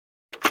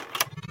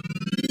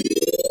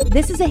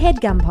This is a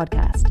HeadGum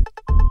podcast.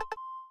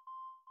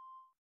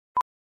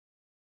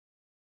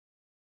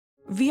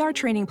 VR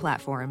training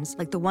platforms,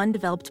 like the one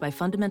developed by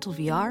Fundamental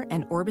VR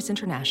and Orbis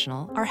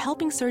International, are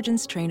helping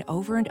surgeons train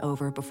over and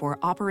over before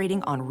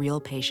operating on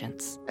real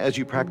patients. As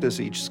you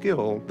practice each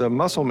skill, the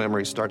muscle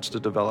memory starts to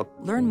develop.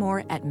 Learn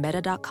more at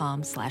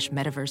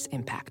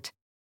meta.com/metaverseimpact.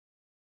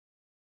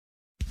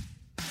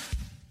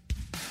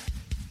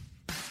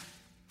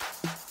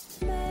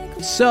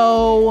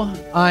 So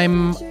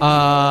I'm,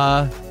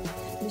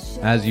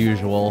 as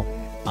usual,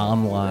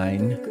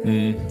 online,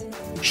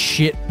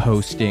 shit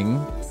posting,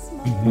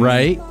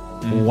 right?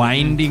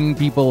 Winding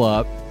people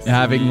up,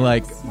 having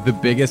like the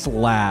biggest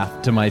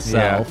laugh to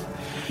myself.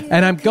 Yeah.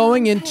 And I'm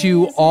going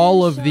into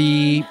all of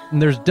the,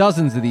 and there's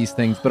dozens of these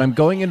things, but I'm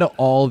going into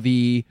all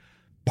the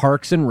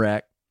Parks and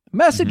Rec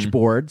message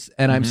boards,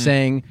 and I'm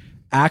saying,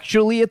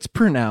 actually, it's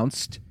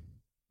pronounced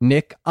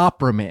Nick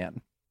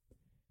Opperman.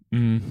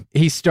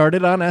 He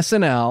started on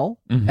SNL,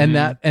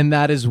 and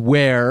that is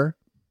where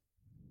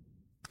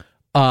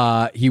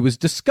he was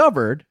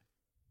discovered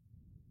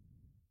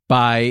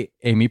by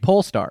Amy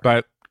Polestar.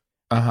 But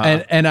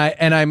and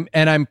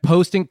I'm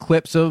posting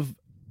clips of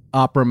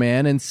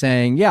Opperman and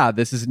saying, yeah,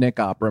 this is Nick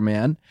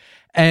Opperman,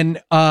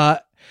 and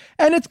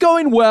it's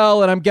going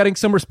well, and I'm getting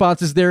some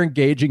responses. They're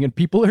engaging, and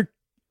people are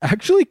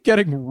actually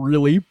getting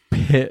really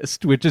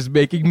pissed, which is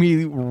making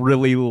me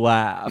really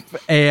laugh.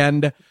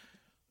 And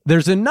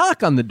there's a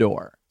knock on the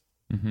door.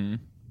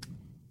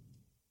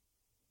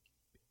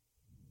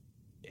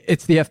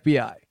 It's the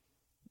FBI.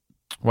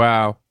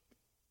 Wow.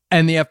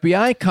 And the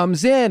FBI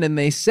comes in and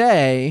they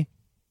say,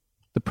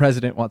 the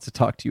president wants to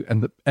talk to you.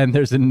 And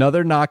there's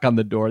another knock on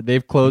the door.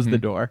 They've closed the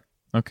door.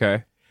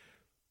 Okay.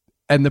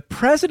 And the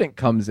president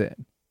comes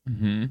in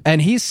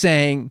and he's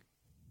saying,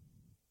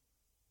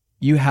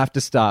 you have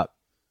to stop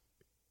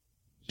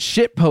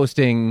shit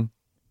posting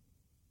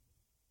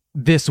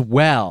this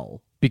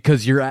well,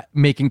 because you're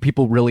making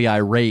people really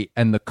irate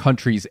and the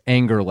country's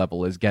anger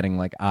level is getting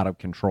like out of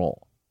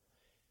control.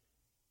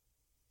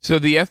 So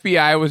the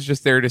FBI was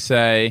just there to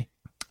say,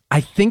 I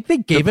think they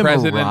gave him a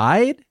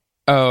ride.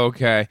 Oh,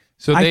 okay.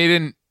 So they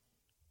didn't,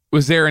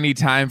 was there any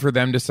time for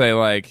them to say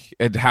like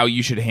how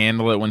you should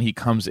handle it when he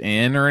comes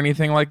in or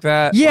anything like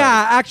that?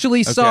 Yeah,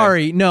 actually,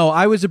 sorry. No,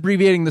 I was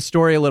abbreviating the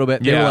story a little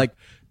bit. They were like,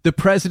 the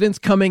president's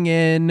coming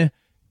in.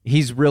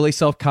 He's really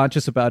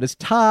self-conscious about his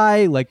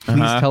tie. Like,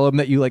 please tell him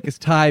that you like his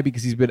tie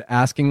because he's been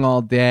asking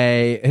all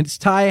day. And his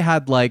tie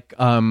had like,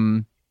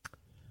 it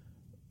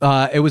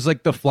was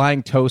like the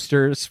flying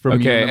toasters from.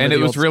 Okay, and it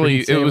was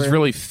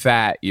really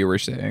fat. You were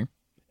saying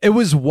it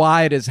was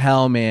wide as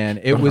hell, man.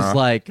 It was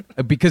like,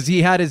 because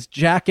he had his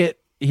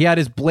jacket, he had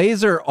his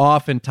blazer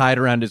off and tied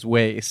around his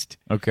waist.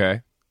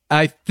 Okay,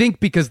 I think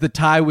because the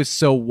tie was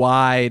so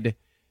wide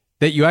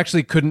that you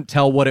actually couldn't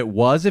tell what it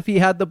was if he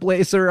had the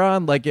blazer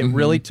on. Like, it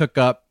really took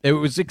up, it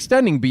was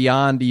extending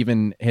beyond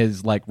even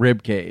his like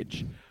rib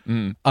cage.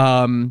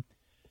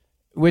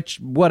 Which,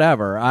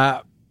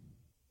 whatever.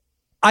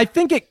 I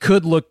think it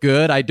could look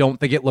good. I don't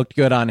think it looked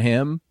good on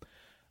him.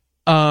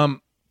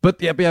 But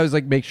the FBI was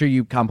like, make sure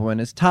you compliment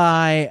his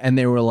tie. And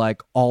they were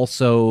like,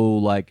 also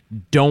like,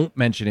 don't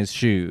mention his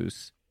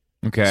shoes.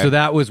 Okay. So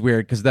that was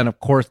weird, because then of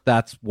course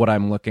that's what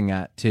I'm looking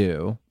at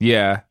too.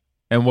 Yeah.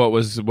 And what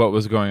was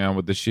going on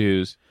with the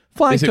shoes?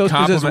 Flying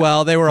toasters as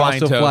well. They were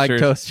also flying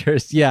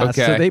toasters. Yeah.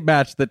 Okay. So they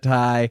matched the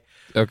tie.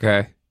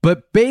 Okay.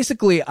 But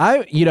basically,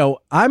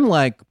 I'm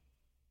like,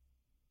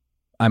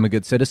 I'm a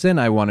good citizen.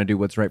 I want to do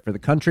what's right for the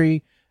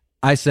country.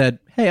 I said,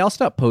 hey, I'll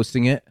stop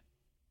posting it,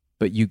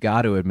 but you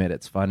got to admit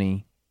it's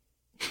funny.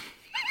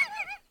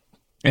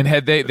 And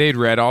had they'd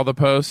read all the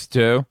posts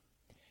too?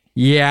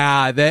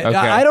 Yeah. Okay.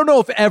 I don't know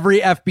if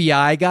every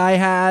FBI guy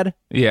had.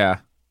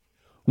 Yeah.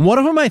 One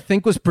of them, I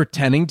think, was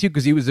pretending to,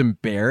 because he was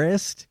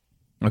embarrassed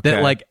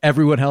that like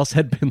everyone else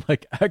had been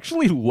like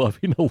actually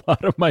loving a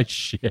lot of my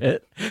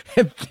shit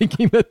and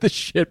thinking that the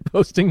shit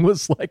posting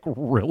was like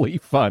really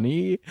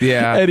funny.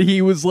 Yeah. And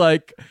he was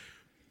like,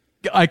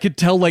 I could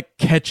tell, like,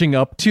 catching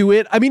up to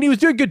it. I mean, he was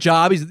doing a good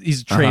job.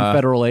 He's a trained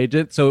federal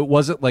agent, so it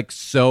wasn't like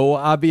so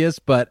obvious,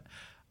 but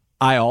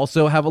I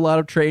also have a lot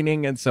of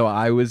training, and so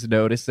I was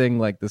noticing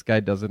like this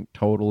guy doesn't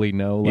totally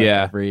know like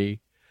every.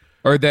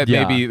 Or that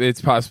maybe it's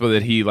possible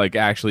that he like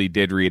actually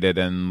did read it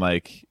and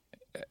like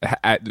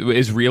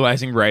is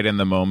realizing right in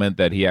the moment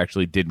that he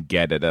actually didn't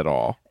get it at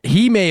all.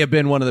 He may have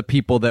been one of the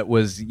people that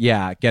was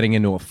getting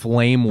into a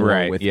flame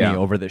war with me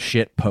over the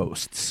shit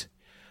posts.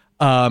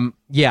 I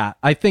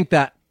think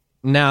that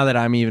now that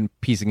I'm even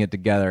piecing it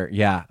together,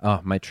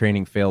 my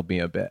training failed me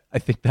a bit. I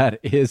think that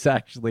is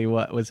actually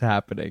what was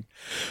happening.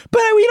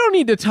 But we don't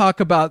need to talk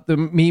about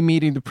me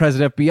meeting the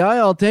president of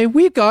FBI all day.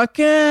 We got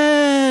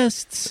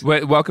guests.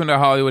 Welcome to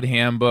Hollywood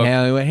Handbook.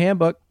 Hollywood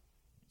Handbook.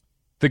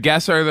 The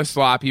guests are the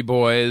Sloppy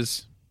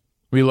Boys.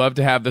 We love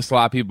to have the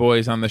Sloppy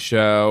Boys on the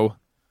show.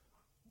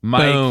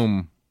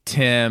 Mike,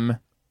 Tim,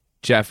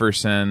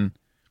 Jefferson.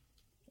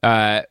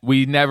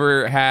 We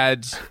never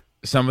had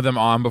some of them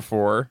on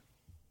before.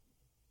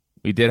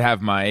 We did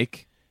have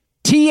Mike.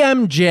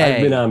 TMJ.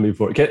 I've been on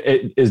before.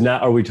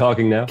 Are we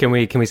talking now? Can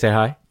we say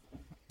hi?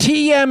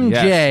 TMJ,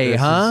 Yes,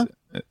 huh?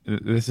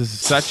 This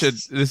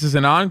is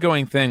an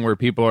ongoing thing where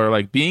people are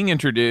like being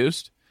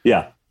introduced.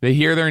 Yeah. They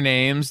hear their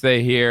names.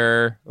 They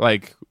hear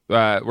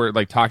we're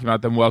like talking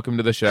about them. Welcome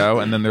to the show,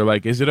 and then they're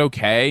like, "Is it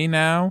okay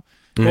now?"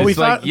 Well, It's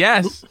like,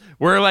 yes,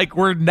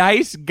 we're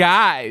nice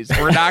guys.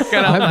 We're not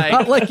gonna I'm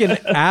not like an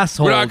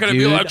asshole. we're not gonna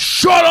dude. be like,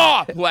 shut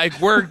up. Like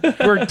we're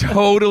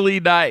totally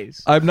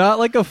nice. I'm not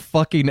like a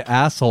fucking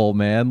asshole,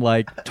 man.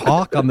 Like,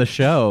 talk on the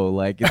show.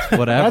 Like, it's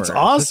whatever. That's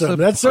awesome. Just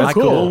That's so not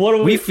cool.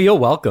 What We feel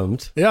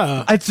welcomed.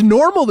 Yeah. It's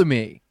normal to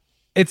me.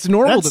 It's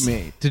normal That's- to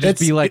me to just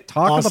it's be like,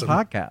 talk awesome. on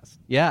the podcast.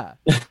 Yeah.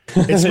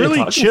 It's really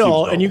Talking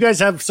chill, to and you guys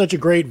have such a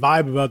great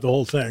vibe about the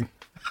whole thing.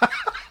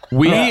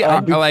 We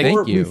are before, like,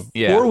 thank you. Before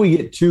Yeah. we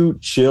get too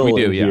chill We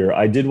do, in here,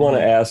 I did want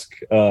to ask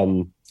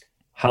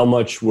how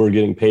much we're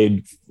getting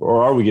paid,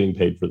 or are we getting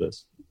paid for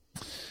this?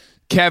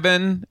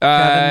 Kevin.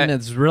 Kevin,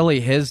 it's really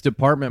his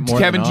department more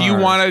Kevin, than do you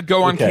ours. want to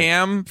go on Okay.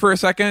 cam for a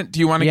second? Do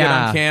you want to get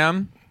Yeah. on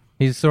cam?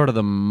 He's sort of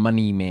the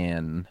money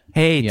man.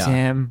 Hey, Yeah.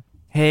 Tim.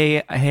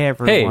 Hey, Hey,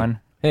 everyone.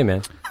 hey,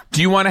 man.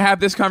 Do you want to have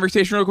this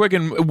conversation real quick,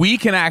 and we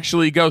can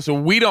actually go? So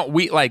we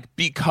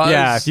because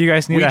Yeah, if you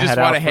guys need we to just head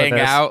want to out for hang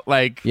this. out.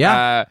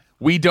 Yeah.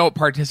 We don't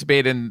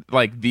participate in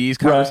like these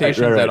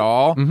conversations right. at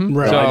all.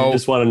 Right. So I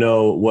just want to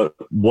know what.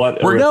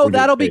 No,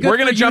 that'll be good. We're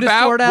gonna for you jump to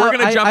out. sort We're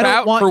gonna jump I don't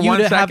out want for you 1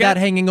 to have second. that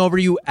hanging over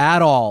you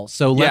at all.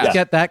 So let's Yeah.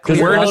 get that Because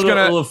clear. We're we're just just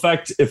gonna- will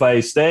affect if I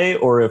stay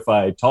or if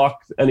I talk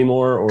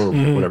anymore or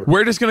whatever.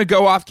 We're just gonna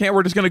go off cam.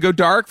 We're just gonna go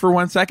dark for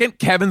 1 second.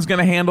 Kevin's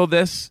gonna handle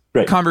this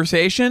Great.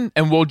 conversation,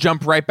 and we'll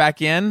jump right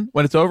back in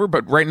when it's over.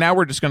 But right now,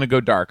 we're just gonna go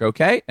dark,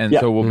 okay? And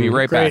Yeah. so we'll be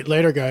right Great. back.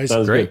 Later, guys.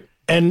 Sounds Great. good.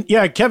 And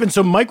yeah, Kevin,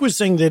 so Mike was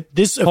saying that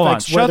this Hold on.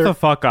 affects Shut whether... the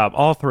fuck up,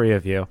 all three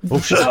of you.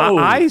 Oh.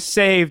 I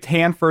saved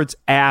Hanford's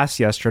ass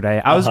yesterday.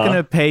 I was going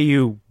to pay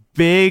you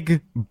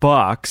big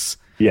bucks.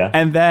 Yeah.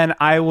 And then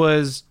I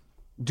was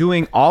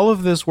doing all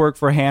of this work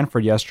for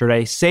Hanford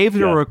yesterday, saved a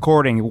Yeah.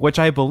 recording, which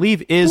I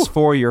believe is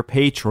for your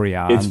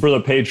Patreon. It's for the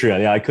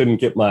Patreon. Yeah, I couldn't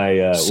get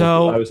my.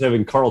 So- I was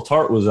having Carl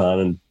Tart was on,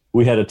 and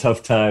we had a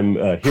tough time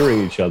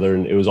hearing each other,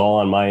 and it was all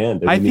on my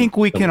end. I think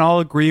we can all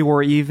agree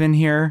we're even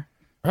here.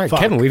 All right,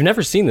 Fuck. Kevin, we've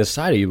never seen this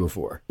side of you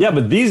before. Yeah,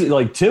 but these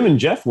like Tim and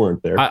Jeff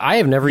weren't there. I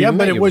have never Yeah, even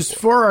but met it you was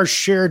before. for our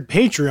shared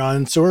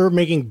Patreon, so we're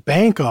making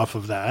bank off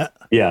of that.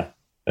 Yeah,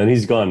 and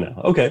he's gone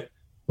now. Okay.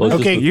 Well, it's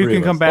Okay, just the You three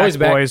can of come us. back, Boys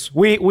back. boys.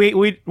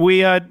 We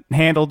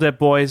handled it,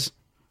 boys.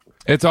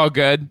 It's all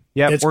good.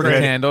 Yep, It's we're great.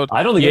 good. Handled.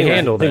 I don't think You anything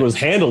handled it. was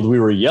handled. We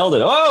were yelled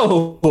at.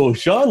 Oh,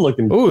 Sean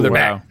looking. Ooh, they're cool.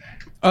 back.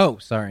 Oh,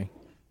 sorry.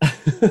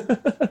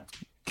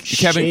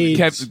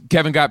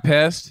 Kevin got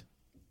pissed.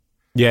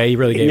 Yeah, he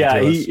really gave Yeah,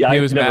 it to us. I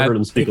He was never mad. heard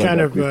him speak He like kind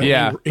that. of...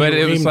 Yeah, but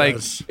it was reamed like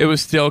us. it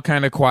was still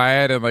kind of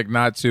quiet and like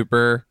not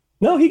super.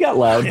 No, he got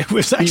loud. It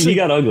was He actually...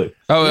 got ugly.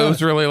 Oh, it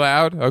was really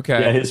loud.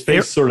 Okay. Yeah, his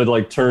face sort of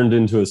like turned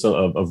into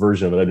a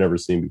version of it I've never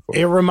seen before.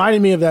 It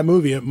reminded me of that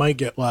movie, It Might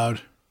Get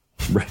Loud.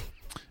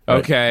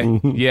 Okay.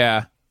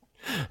 Yeah.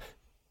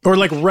 Or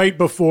like right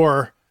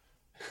before...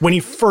 When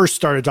he first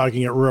started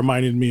talking, it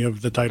reminded me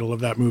of the title of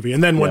that movie.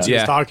 And then once he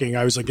was Yeah. talking,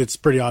 I was like, it's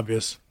pretty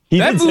obvious. He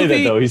That did say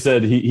movie- that though. He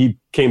said he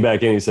came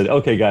back in. And he said,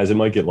 "Okay, guys, it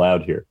might get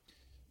loud here."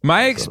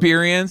 My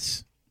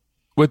experience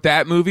with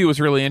that movie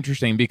was really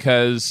interesting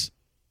because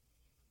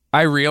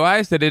I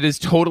realized that it is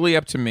totally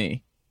up to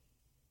me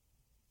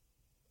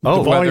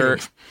Oh,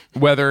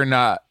 whether or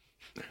not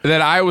that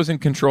I was in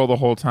control the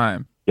whole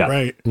time. Yeah.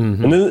 Right.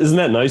 And then isn't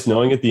that nice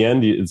knowing at the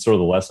end it's sort of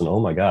the lesson? Oh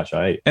my gosh,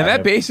 And I that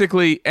have-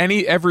 basically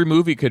every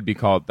movie could be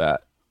called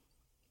that.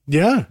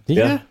 Yeah.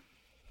 yeah.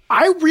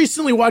 I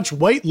recently watched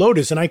White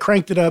Lotus and I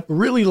cranked it up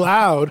really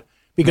loud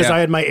because Yeah. I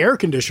had my air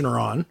conditioner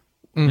on.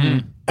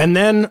 And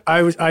then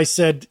I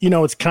said,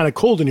 it's kind of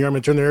cold in here. I'm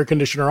going to turn the air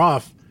conditioner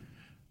off.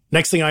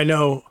 Next thing I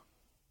know,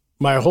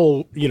 my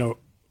whole,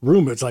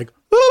 room, it's like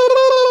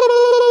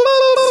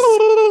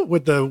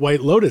with the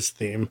White Lotus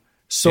theme.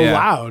 So Yeah.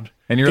 loud.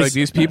 And you're like, 'Cause-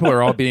 these people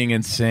are all being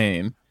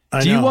insane.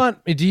 I Do you know. want,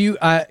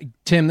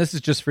 Tim, this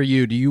is just for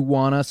you. Do you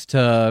want us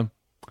to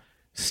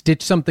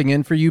stitch something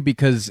in for you?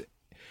 Because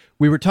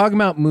we were talking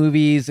about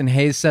movies and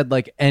Hayes said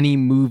like any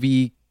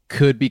movie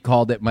could be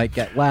called It Might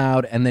Get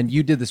Loud. And then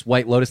you did this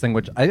White Lotus thing,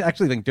 which I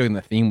actually think doing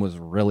the theme was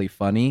really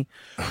funny,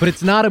 but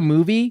it's not a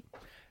movie.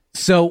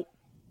 So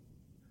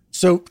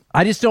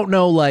I just don't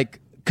know, like,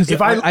 because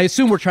If I I-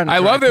 assume we're trying to I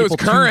drive love that it was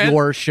people to current.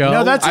 your show.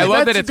 No, that's- I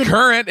love that a it's good-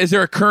 current. Is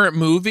there a current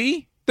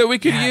movie that we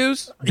could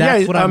use?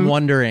 That's Yeah, what I'm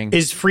wondering.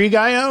 Is Free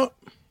Guy out?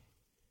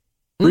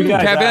 Free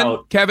Guy's Kevin,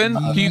 out. Kevin,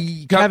 can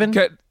you Kevin?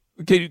 can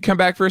you come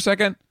back for a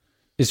second?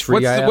 Is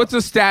Free Guy out? What's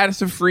the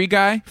status of Free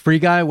Guy? Free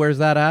Guy, where's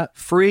that at?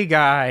 Free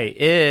Guy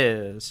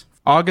is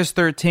August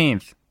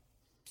 13th.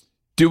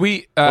 Do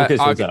we? Okay,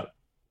 so it's out.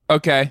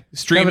 Okay, Kevin,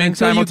 streaming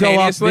until you go off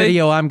simultaneously.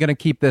 video, I'm going to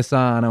keep this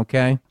on,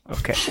 okay?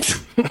 Okay.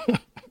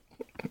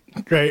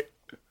 Great.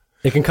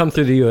 It can come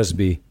through the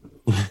USB.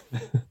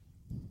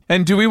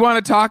 And do we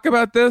want to talk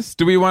about this?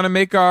 Do we want to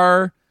make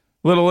our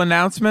little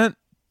announcement?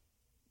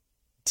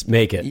 Let's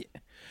make it.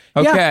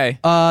 Okay.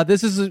 Yeah.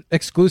 This is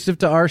exclusive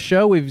to our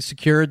show. We've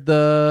secured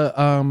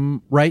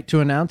the right to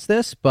announce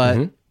this,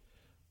 but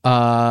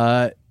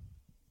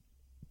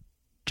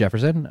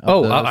Jefferson.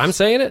 I'm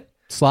saying it?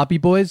 Sloppy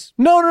Boys.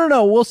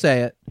 No. We'll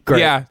say it.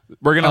 Great. Yeah,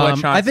 we're gonna let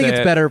Sean. I think say it's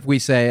it. better if we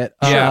say it.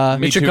 Yeah,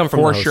 me it should too, come from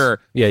for the host. sure.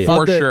 Yeah.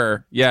 For the-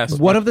 sure. Yes.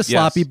 One of the Yes.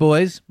 Sloppy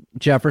Boys,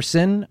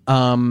 Jefferson.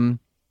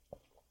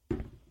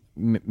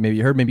 Maybe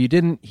you heard, maybe you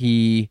didn't.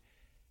 He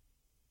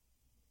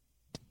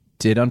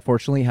did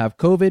unfortunately have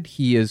COVID.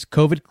 He is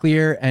COVID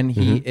clear, and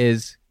he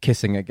is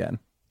kissing again.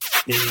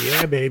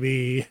 Yeah,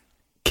 baby.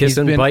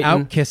 Kissing, He's been biting.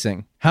 out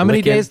kissing. How many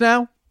licking. days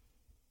now?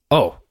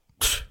 Oh,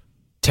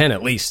 10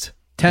 at least.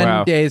 10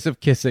 Wow. days of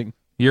kissing.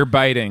 You're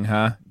biting,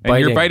 huh?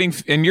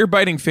 And you're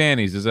biting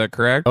fannies. Is that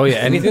correct? Oh, yeah.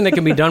 Anything that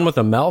can be done with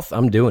a mouth,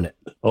 I'm doing it.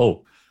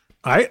 Oh,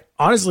 I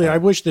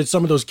wish that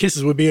some of those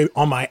kisses would be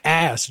on my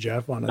ass,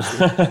 Jeff,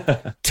 honestly.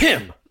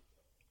 Tim,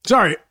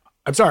 Sorry.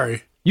 I'm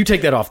sorry. you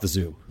take that off the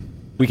Zoom.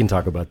 We can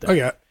talk about that.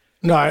 Okay.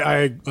 No,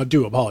 I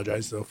do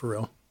apologize, though, for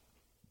real.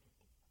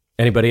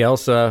 Anybody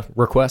else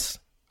requests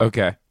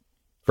Okay.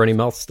 for any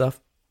mouth stuff?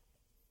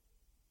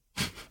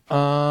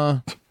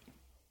 no.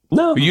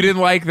 You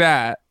didn't like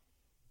that.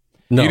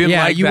 No. You didn't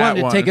Yeah, like you that wanted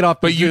to one. take it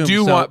off the but you Zoom,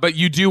 do so- want. But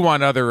you do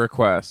want other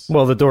requests.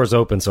 Well, the door's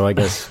open, so I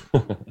guess.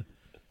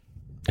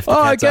 If the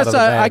Oh, I cat's out guess of the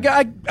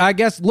bag. I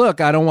guess. Look,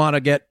 I don't want to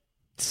get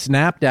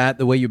snapped at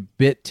the way you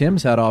bit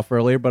Tim's head off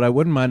earlier, but I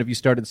wouldn't mind if you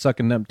started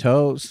sucking them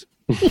toes.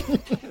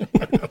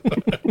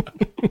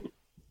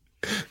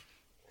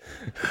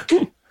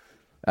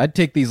 I'd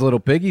take these little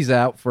piggies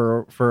out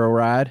for a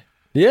ride.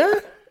 Yeah?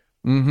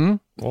 Mm-hmm.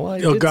 Well, I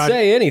didn't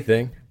say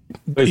anything.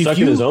 Wait,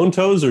 sucking his own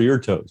toes or your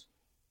toes?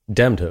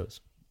 Dem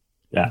toes.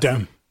 Yeah.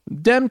 Damn.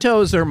 Dem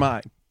toes are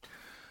mine.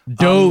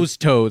 Doe's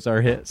toes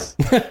are his.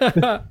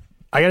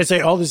 I gotta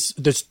say, all this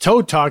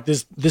toe talk,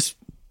 this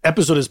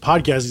episode of this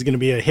podcast is going to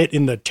be a hit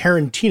in the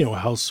Tarantino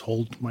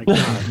household. My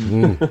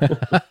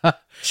God,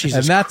 Jesus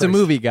And that's a Christ.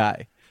 movie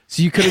guy.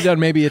 So you could have done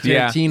maybe a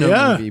Yeah. Tarantino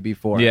Yeah. movie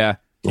before. Yeah.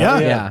 Yeah,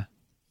 Yeah.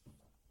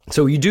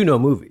 So you do know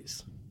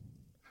movies.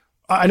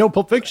 I know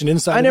Pulp Fiction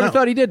inside. I and never out.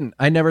 thought he didn't.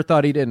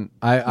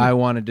 I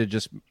wanted to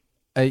just,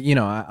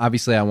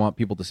 obviously I want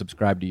people to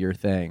subscribe to your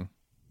thing.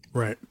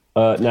 Right.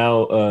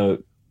 Now,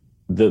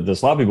 the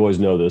Sloppy Boys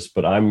know this,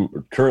 but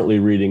I'm currently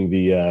reading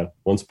the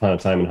Once Upon a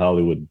Time in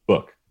Hollywood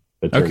book.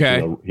 That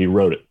Tarantino- He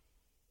wrote it.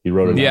 Yeah.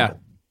 Novel.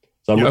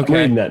 So I'm Okay.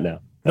 reading that now.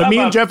 But me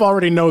and Jeff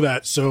already know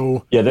that,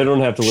 so Yeah, they don't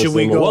have to Should listen.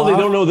 we go Well, they off?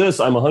 don't know this.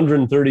 I'm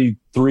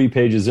 133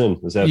 pages in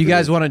this afternoon. You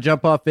guys want to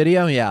jump off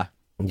video? Yeah.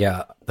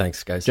 Yeah.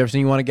 Thanks, guys. Jefferson,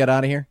 you want to get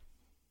out of here?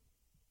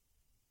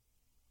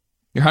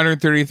 You're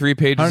 133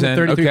 pages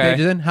 133 in. Okay.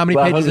 pages in? How many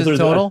Well, pages is 133.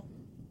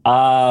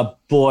 total?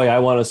 Boy, I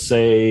want to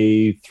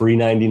say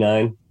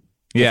 399.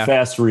 Yeah.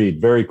 Fast read,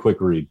 very quick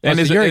read. And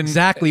So is you're it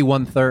exactly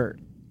 1/3.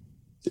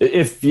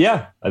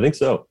 I think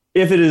so.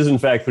 If it is in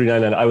fact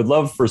 399, I would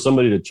love for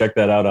somebody to check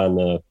that out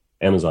on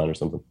Amazon or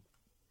something.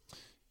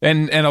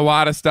 and a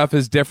lot of stuff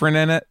is different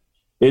in it.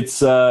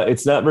 It's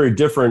not very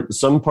different.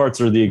 Some parts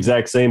are the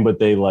exact same, but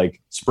they like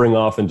spring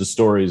off into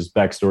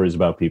backstories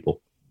about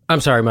people. I'm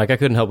sorry, Mike. I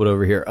couldn't help it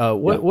over here.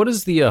 What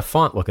is the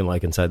font looking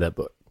like inside that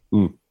book?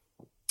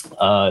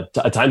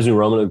 Times New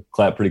Roman,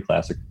 pretty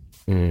classic.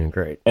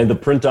 Great. And the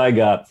print I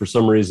got, for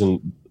some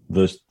reason,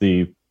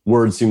 the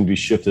words seem to be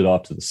shifted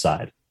off to the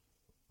side.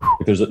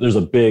 Like there's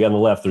a big on the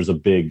left. There's a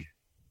big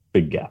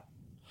gap.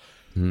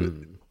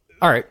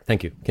 All right.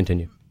 Thank you.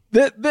 Continue.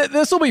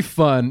 This will be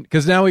fun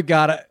because now we've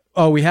got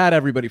we had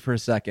everybody for a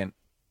second.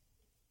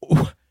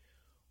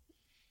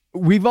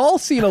 We've all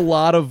seen a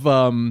lot of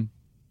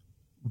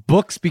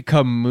books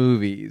become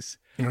movies.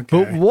 Okay.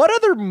 But what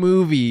other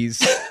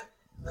movies,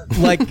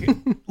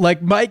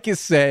 like Mike is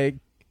saying,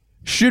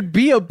 should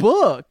be a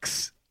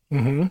books?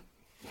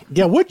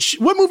 yeah. What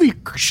movie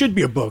should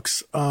be a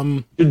books?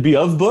 Should be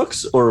of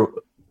books or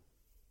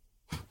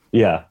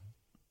yeah.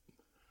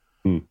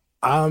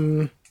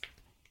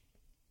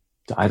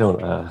 I don't.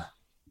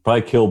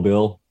 Probably Kill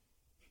Bill.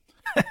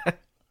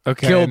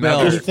 Okay. Kill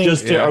another-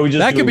 Bill. Are we just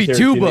That could be doing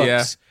two Tarantino?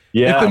 books.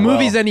 Yeah, if the well.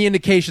 movie's any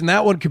indication,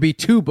 that one could be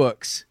two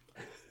books.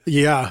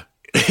 Yeah,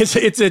 that's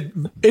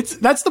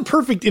the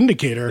perfect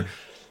indicator.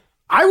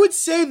 I would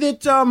say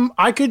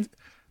that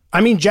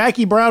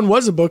Jackie Brown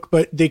was a book,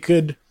 but they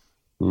could.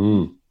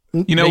 You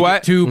know make it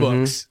what? two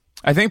books.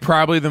 I think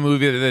probably the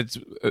movie that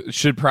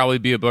should probably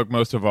be a book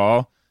most of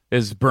all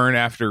is Burn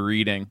After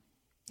Reading,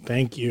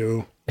 Thank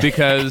you.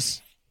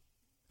 because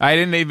I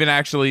didn't even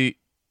actually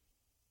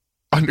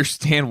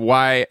understand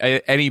why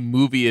any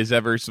movie is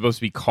ever supposed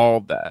to be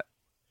called that.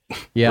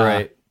 Yeah.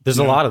 Right. There's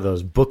a lot of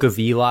those. Book of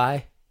Eli.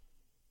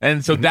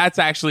 And so that's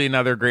actually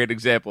another great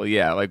example.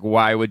 Yeah, like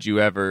why would you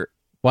ever?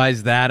 Why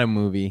is that a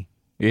movie?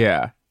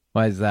 Yeah.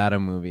 Why is that a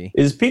movie?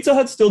 Is Pizza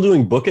Hut still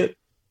doing Book It?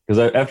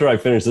 Because after I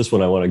finish this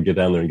one, I want to get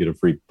down there and get a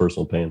free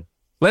personal pan.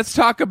 Let's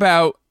talk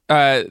about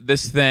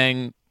this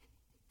thing.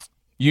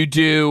 You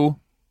do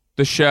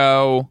the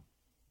show.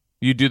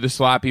 You do the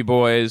Sloppy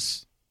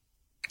Boys.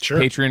 Sure.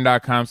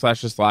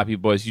 Patreon.com/the Sloppy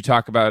Boys. You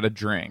talk about a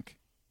drink.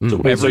 So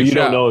Every you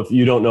show.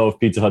 don't know if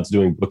Pizza Hut's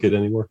doing Book It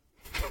anymore?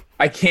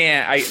 I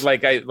can't.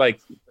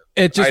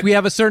 It's just we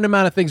have a certain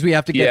amount of things we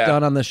have to get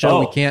done on the show.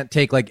 We can't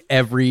take like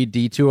every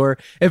detour.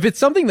 If it's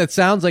something that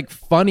sounds like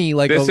funny,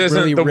 like this isn't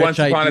really the rich Once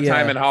Upon idea, a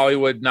Time in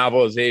Hollywood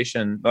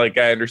novelization. Like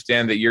I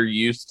understand that you're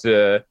used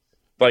to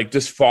like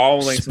just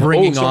following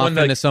springing someone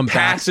off into some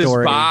passes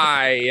backstory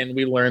by, and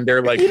we learn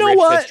their like You know rich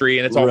what? history,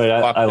 and it's all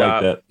fucked I like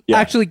up. that. Yeah.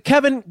 Actually,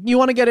 Kevin, you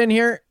want to get in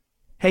here?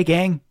 Hey,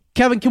 gang.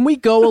 Kevin, can we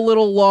go a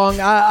little long?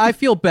 I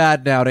feel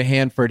bad now to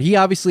Hanford. He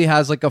obviously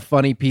has like a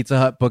funny Pizza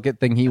Hut book it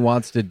thing he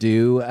wants to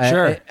do.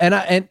 Sure.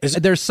 And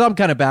there's some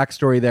kind of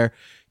backstory there.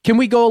 Can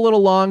we go a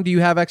little long? Do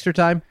you have extra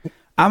time?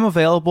 I'm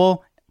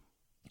available.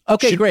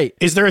 Okay, great.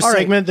 Is there a All right.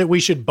 segment that we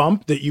should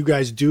bump that you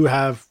guys do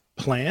have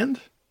planned?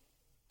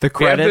 The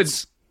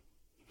credits.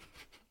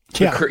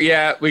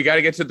 Yeah. We got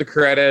to get to the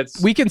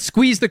credits. We can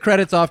squeeze the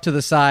credits off to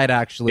the side,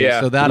 actually.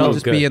 Yeah. So that'll Oh,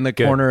 just good, be in the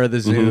good. corner of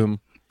the Zoom.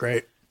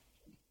 Great.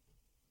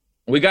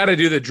 We got to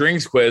do the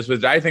drinks quiz,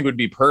 which I think would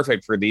be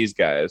perfect for these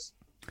guys.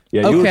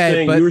 Yeah,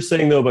 Okay, you were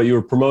saying though, about you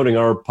were promoting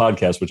our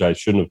podcast, which I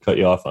shouldn't have cut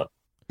you off on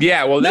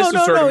Yeah, well, this is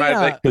sort of my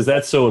like. because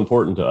that's so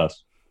important to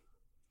us.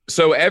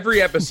 So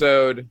every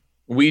episode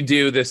we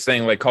do this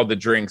thing like called the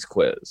drinks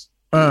quiz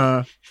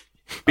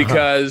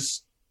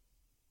because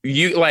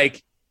you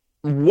like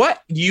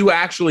what you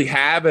actually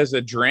have as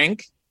a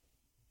drink.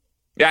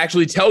 It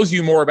actually tells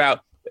you more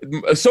about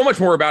so much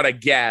more about a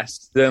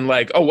guest than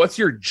like, oh, what's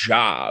your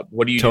job?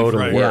 What do you do for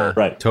Totally. work?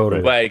 Right.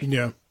 Totally. Like,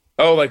 Yeah.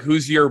 oh, like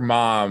who's your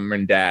mom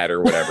and dad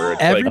or whatever?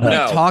 It's Everybody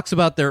like, no. talks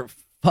about their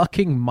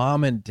fucking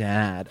mom and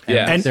dad.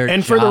 Yeah. what their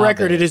And for the job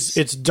record, is.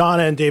 it's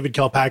Donna and David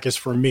Kalpakis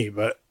for me,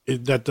 but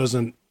that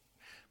doesn't.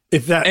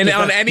 If that And if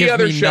on that- any gives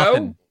other me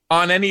show,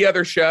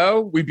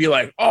 nothing. we'd be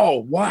like, oh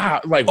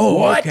wow, like Oh,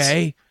 what?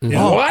 okay.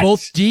 Yeah. Oh, What?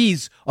 both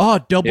D's. Oh,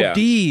 double Yeah.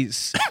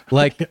 D's.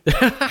 Like,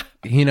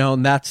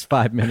 and that's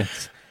 5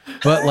 minutes.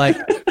 But like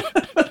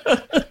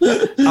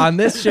on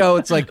this show,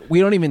 it's like we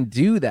don't even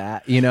do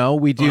that.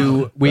 We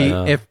do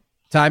if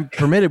time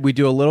permitted, we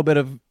do a little bit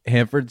of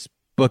Hanford's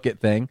book it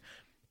thing,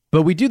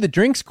 but we do the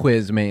drinks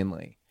quiz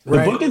mainly. The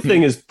Right. booking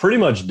thing is pretty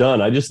much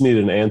done. I just need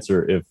an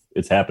answer if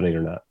it's happening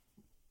or not.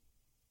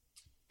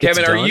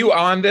 Kevin, It's are done? you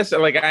on this?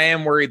 Like, I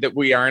am worried that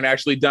we aren't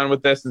actually done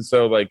with this, and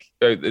so like,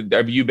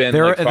 have you been?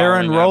 They're like, following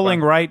up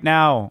enrolling on- right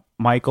now.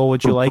 Michael,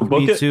 would you For like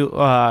Book me It?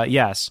 to?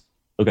 Yes.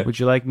 Okay. Would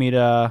you like me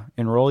to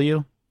enroll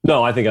you?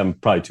 No, I think I'm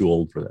probably too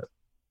old for that.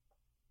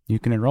 You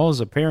can enroll as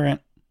a parent.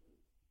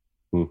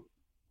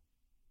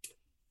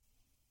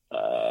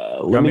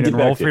 Let You want me me to get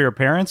enroll back for your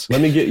parents?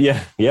 Let me get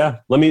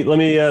Let me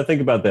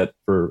think about that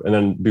and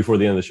then before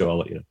the end of the show, I'll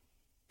let you know.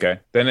 Okay,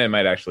 then it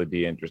might actually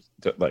be interesting.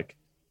 Like,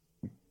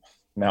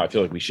 now I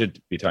feel like we should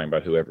be talking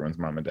about who everyone's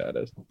mom and dad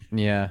is.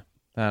 Yeah,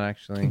 that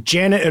actually.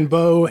 Janet and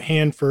Bo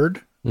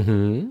Hanford.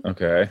 Mm-hmm.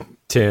 Okay.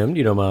 Tim,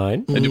 you don't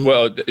mind?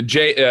 Well,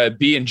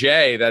 B and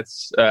J.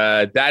 That's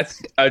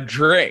a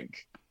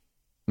drink.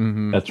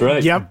 Mm-hmm. That's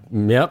right. Yep.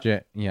 Yep.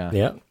 Yeah.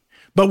 Yep.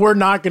 But we're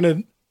not going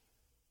to.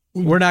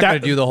 We're not going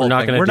to do the whole We're not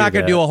thing. gonna We're do not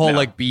going to that. do a whole No.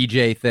 like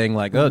BJ thing,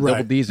 like double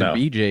Right. D's and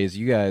No. BJs.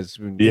 You guys,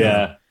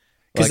 Yeah.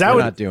 Because like, that we're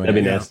would not doing That'd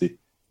be it. nasty.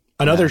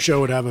 another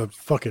show would have a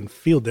fucking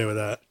field day with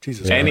that.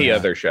 Jesus. Any Christ.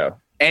 other show.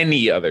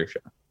 Any other show.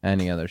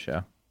 Any other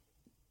show?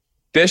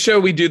 This show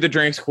we do the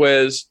drinks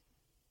quiz,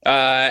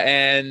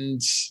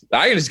 and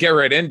I can just get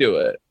right into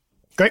it.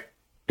 Great.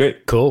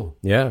 Great. Cool.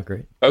 Yeah.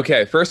 Great.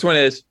 Okay, first one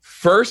is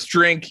first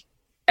drink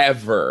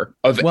ever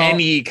of Well-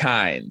 any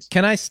kind.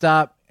 Can I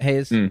stop,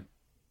 Hayes? Mm.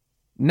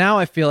 Now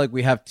I feel like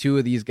we have two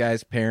of these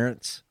guys'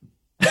 parents,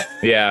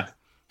 Yeah.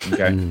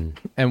 Okay.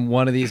 and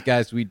one of these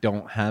guys we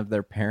don't have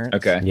their parents.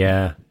 Okay.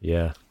 Yeah.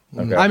 Yeah.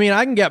 Okay. I mean,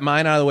 I can get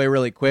mine out of the way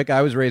really quick.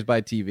 I was raised by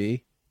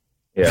TV,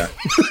 Yeah.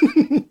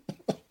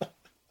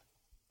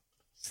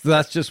 so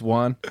that's just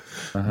one.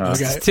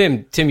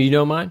 Okay. Tim, you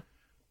know mine?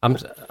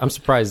 I'm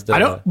surprised. I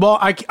don't. Well,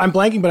 I'm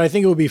blanking, but I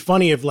think it would be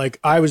funny if like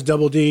I was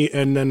Double D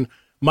and then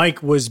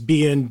Mike was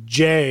B and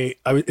J.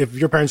 If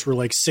your parents were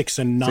like 6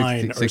 and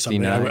 9 or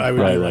something, I would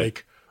Right, be right.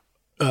 like,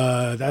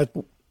 that.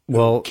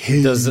 Well,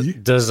 Okay.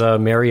 does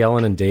Mary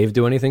Ellen and Dave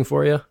do anything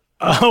for you?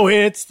 Oh,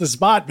 it's the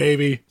spot,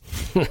 baby.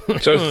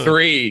 So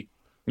three.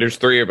 There's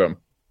three of them.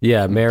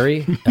 Yeah,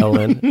 Mary,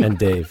 Ellen, and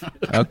Dave.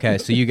 Okay,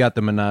 so you got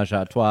the menage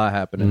a trois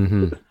happening.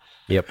 Mm-hmm.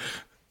 Yep.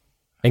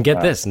 And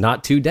get this: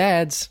 not two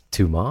dads,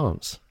 two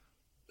moms.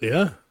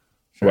 Yeah.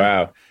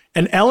 Wow.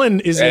 And Ellen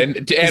is And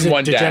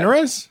one dad.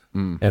 DeGeneres?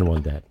 And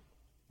one dad.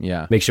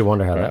 Yeah, Makes you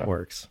wonder how Wow. that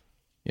works.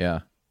 yeah.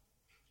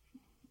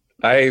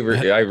 I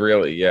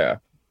really, yeah.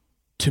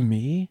 To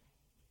me,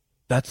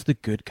 that's the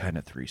good kind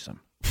of threesome.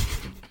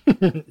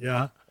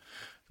 Yeah.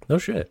 No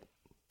shit.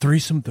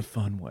 Threesome the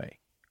fun way.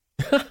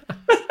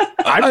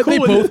 I'm cool They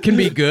with both it. can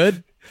be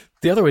good.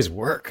 The other ways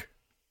work.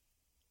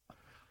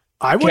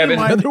 I wouldn't Kevin,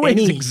 The mind other way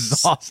is any.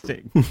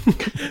 exhausting.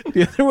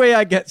 The other way,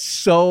 I get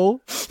so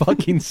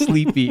fucking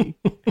sleepy.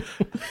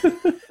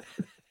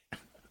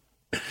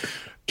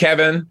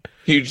 Kevin,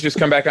 can you just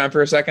come back on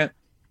for a second?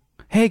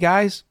 Hey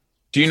guys.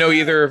 Do you know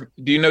either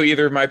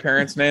of my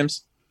parents'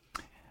 names?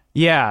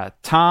 Yeah,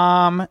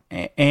 Tom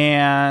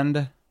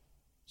and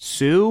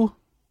Sue.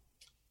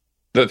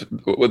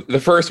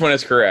 The first one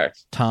is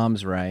correct.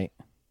 Tom's right.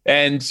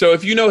 And so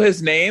if you know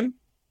his name,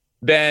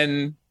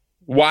 then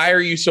why are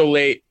you so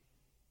late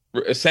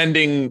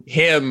sending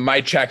him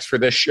my checks for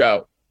this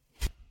show?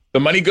 The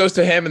money goes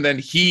to him and then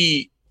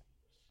he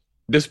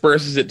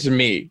disperses it to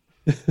me.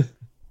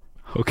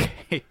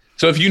 Okay.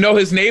 So if you know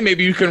his name,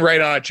 maybe you can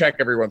write on a check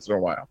every once in a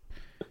while.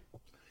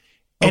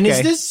 And Okay.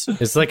 is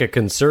this? It's like a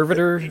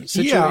conservator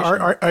situation.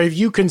 Yeah. Have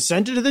you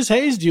consented to this,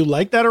 Hayes? Do you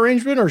like that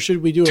arrangement, or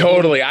should we do it?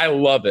 Totally. I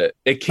love it.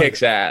 It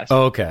kicks ass.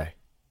 Okay.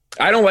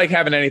 I don't like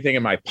having anything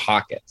in my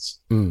pockets.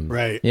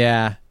 Right.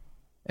 Yeah.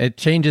 It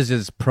changes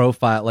his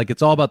profile. Like,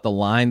 it's all about the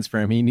lines for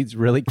him. He needs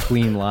really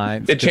clean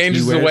lines. It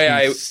changes the way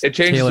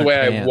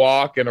I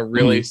walk in a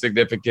really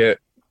significant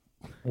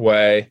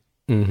way.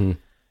 Mm-hmm.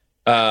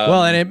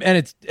 Well, and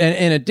it's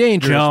in a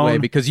dangerous Joan. way,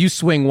 because you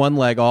swing one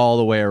leg all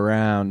the way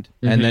around,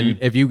 and then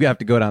if you have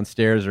to go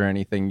downstairs or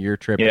anything, you're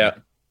tripping. Yeah.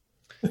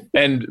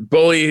 And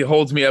Bully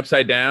holds me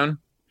upside down,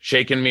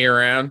 shaking me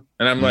around,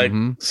 and I'm like,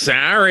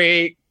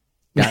 sorry.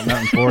 Got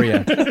nothing for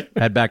you.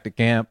 Head back to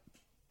camp.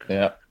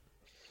 Yeah.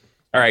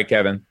 All right,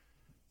 Kevin,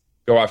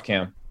 go off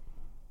cam.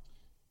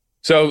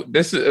 So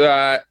this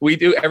is we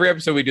do every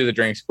episode. We do the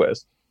drinks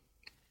quiz.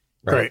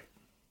 Right.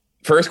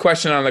 First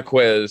question on the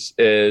quiz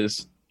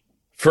is: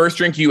 first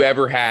drink you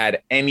ever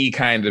had, any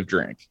kind of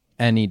drink.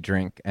 Any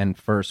drink, and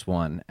first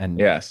one, and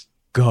Yes,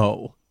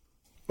 go.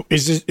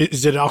 Is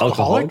it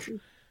alcoholic?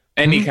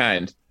 any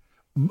kind.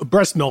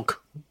 Breast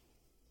milk.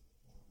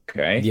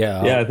 Okay.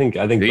 Yeah. Yeah, I think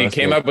You breast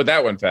came milk. up with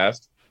that one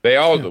fast. They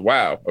all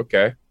wow.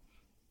 Okay.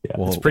 Yeah,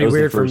 Well, It's pretty that was the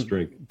weird first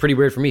drink. pretty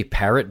weird for me.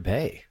 Parrot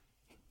Bay.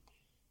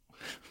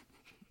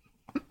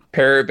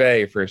 Parrot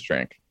Bay first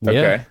drink. Yeah.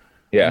 Okay.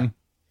 Yeah.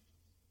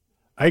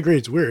 I agree.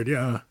 It's weird.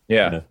 Yeah.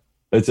 Yeah.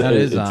 It's That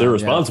is,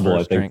 irresponsible, I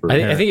first think. drink. For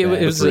I think it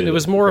was three it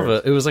was more of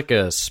a it was like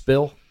a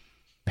spill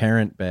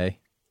Parent Bay.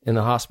 in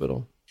the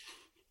hospital.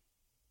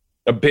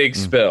 A big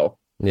spill.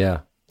 Yeah.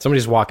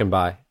 Somebody's walking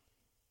by.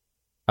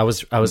 I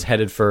was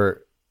headed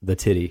for the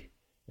titty,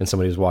 and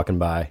somebody was walking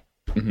by.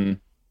 Mm-hmm.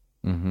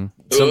 Mm-hmm.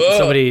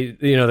 Somebody,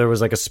 there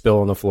was like a spill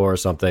on the floor or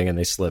something, and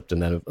they slipped,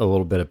 and then a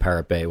little bit of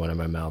Parrot Bay went in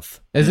my mouth.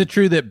 Is it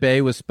true that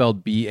Bay was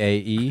spelled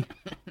B-A-E?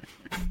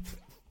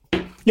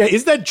 Yeah.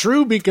 Is that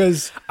true?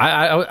 Because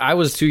I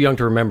was too young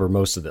to remember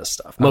most of this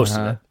stuff, most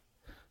of it.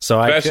 So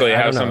Especially I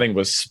how don't know. something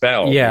was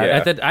spelled.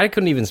 Yeah, I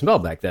couldn't even smell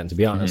back then, to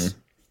be honest.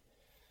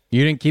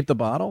 You didn't keep the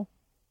bottle?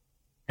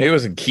 He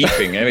wasn't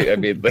keeping any. I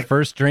mean, like,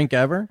 First drink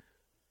ever?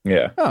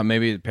 yeah. Oh,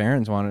 maybe the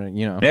parents wanted it,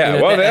 Yeah. You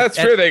know, Well, at- that's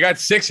at- true. They got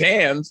 6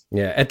 hands.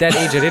 Yeah, at that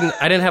age, I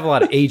didn't have a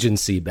lot of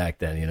agency back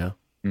then,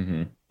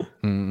 Mm-hmm.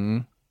 Mm-hmm.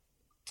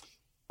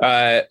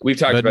 We've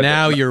talked But about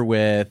now this. you're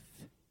with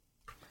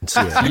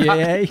Yeah.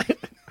 Yay.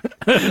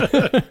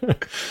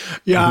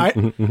 yeah,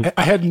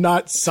 I had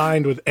not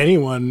signed with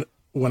anyone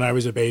when I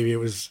was a baby. It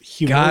was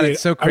humiliating. God,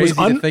 it's so I was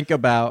crazy to think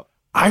about.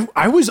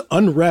 I was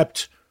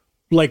unrepped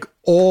like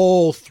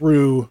all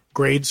through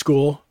grade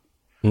school,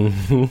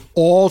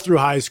 all through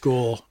high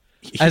school.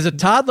 As a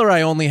toddler,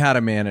 I only had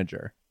a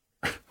manager.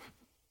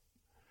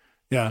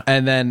 Yeah.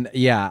 And then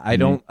I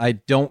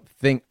don't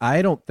think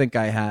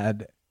I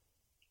had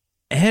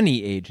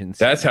any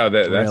agency. That's how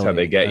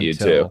they get you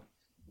too.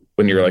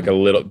 When you're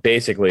like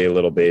basically a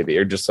little baby,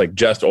 or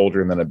just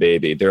older than a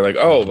baby. They're like,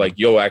 oh, like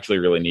you'll actually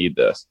really need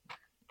this.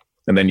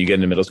 And then you get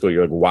into middle school,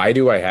 you're like, why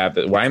do I have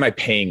it? Why am I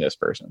paying this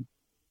person?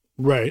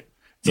 Right.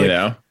 It's You like,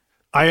 know?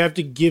 I have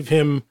to give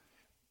him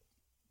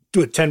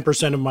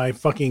 10% of my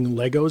fucking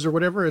Legos or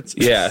whatever. It's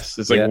Yes.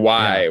 It's like,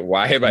 why?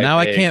 Why am I Now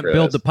I paying can't for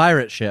build this? the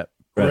pirate ship.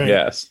 Right.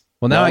 Yes.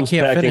 Well, now I Mom's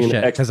can't packing finish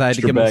an it because I had to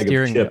extra give him a bag of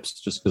steering wheel.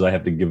 chips just because I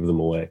have to give them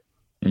away.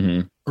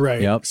 Mm-hmm.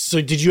 right. Yep.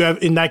 So did you have,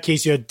 in that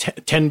case, you had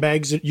 10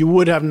 bags? You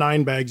would have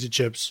 9 bags of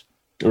chips.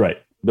 Right.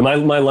 My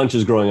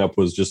lunches growing up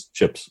was just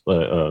chips.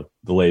 The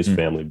Lay's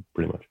family,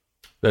 pretty much.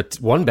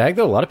 That's one bag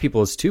though. A lot of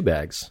people it's 2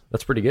 bags.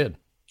 That's pretty good.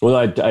 Well,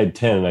 I had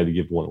 10 and I had to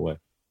give one away.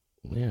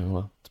 Yeah,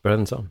 well, it's better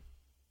than some.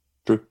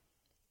 True.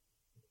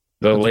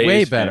 The It's Lay's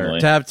way better family.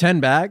 to have 10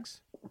 bags.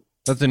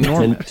 That's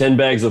enormous. 10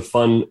 bags of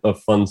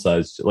fun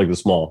size, like the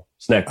small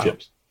snack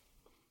chips.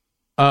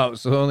 Oh,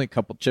 so only a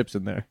couple chips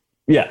in there.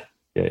 Yeah.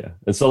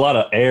 It's a lot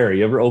of air.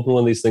 You ever open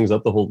one of these things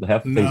up?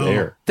 Half the thing's No.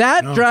 air.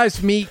 That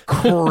drives me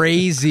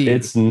crazy.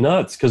 It's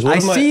nuts because I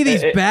see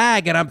these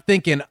bag and I'm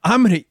thinking,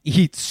 I'm going to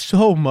eat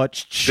so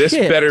much chips.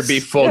 This better be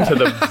full to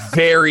the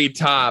very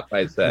top,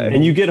 I'd say.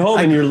 And you get home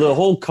and the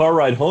whole car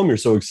ride home, you're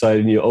so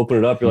excited and you open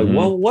it up. You're like,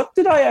 well, what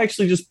did I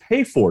actually just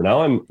pay for?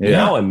 Now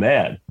I'm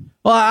mad.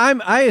 Well,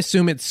 I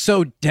assume it's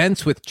so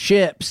dense with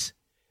chips,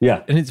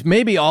 Yeah. and it's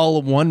maybe all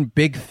one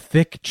big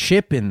thick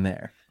chip in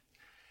there.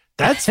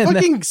 That's And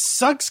fucking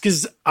sucks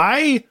because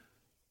I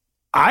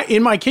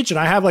in my kitchen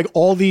I have like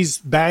all these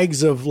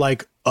bags of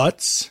like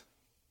Utz,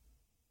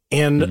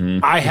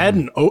 and I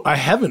haven't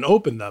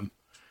opened them.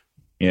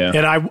 Yeah.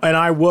 And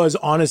I was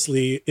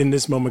honestly in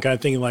this moment kind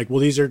of thinking like, well,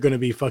 these are going to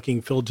be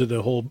fucking filled to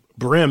the whole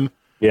brim.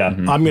 Yeah.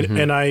 I'm gonna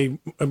and I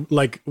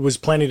like was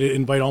planning to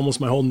invite almost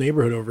my whole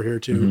neighborhood over here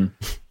to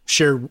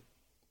share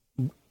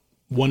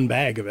one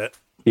bag of it.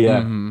 Yeah.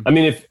 I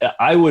mean, if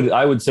I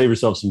would save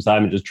yourself some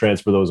time and just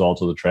transfer those all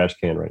to the trash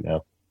can right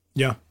now.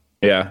 Yeah.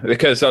 Yeah,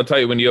 because I'll tell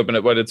you, when you open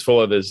it, what it's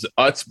full of is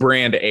Utz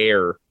brand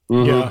air.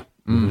 Yeah.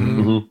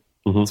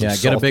 Yeah,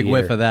 get a big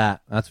whiff of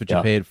that. That's what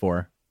you paid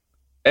for.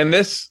 And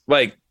this,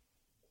 like,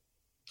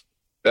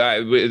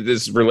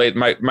 this relate.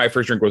 My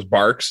first drink was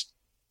Barks,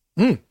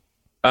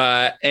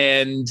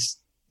 and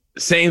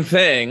same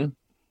thing.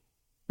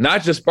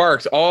 Not just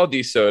Barks, all of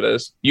these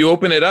sodas. You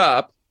open it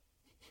up,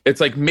 it's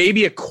like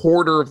maybe a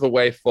quarter of the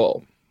way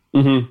full.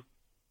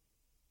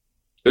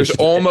 There's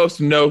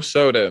almost no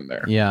soda in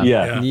there. Yeah.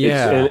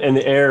 And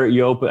the air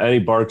you open, any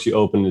Barks you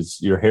open,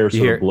 is your hair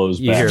sort of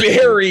blows back.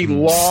 Very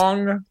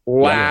long,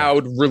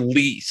 loud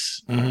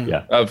release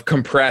of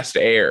compressed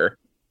air.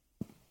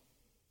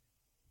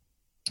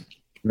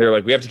 They're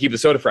like, we have to keep the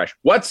soda fresh.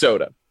 What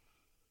soda?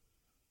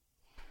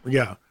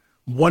 Yeah.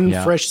 One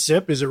fresh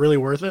sip, is it really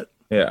worth it?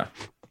 Yeah.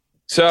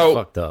 So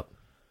fucked up.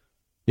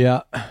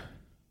 Yeah.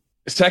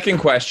 Second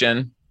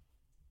question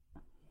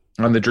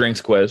on the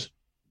drinks quiz.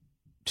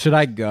 Should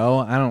I go?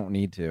 I don't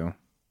need to.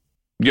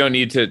 You don't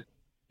need to.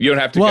 You don't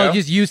have to go? Well,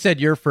 just you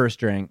said your first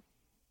drink.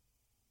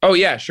 Oh,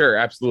 yeah, sure.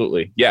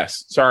 Absolutely.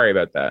 Yes. Sorry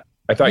about that.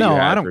 I thought you had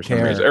I don't for some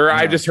care. reason. Or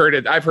I just heard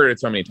it. I've heard it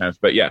so many times.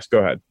 But yes, go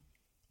ahead.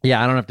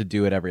 Yeah, I don't have to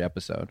do it every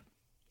episode.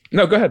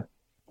 No, go ahead.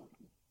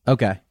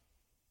 Okay.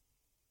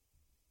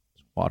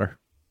 Water.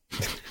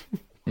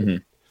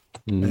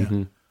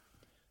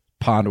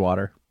 Pond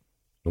water.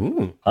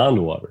 Ooh, pond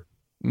water.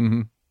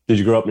 Mm-hmm. Did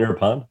you grow up near a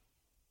pond?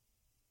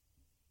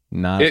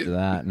 Not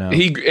that, no.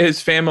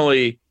 His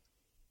family,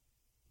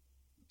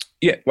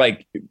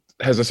 like,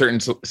 has a certain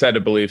set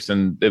of beliefs,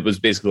 and it was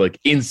basically like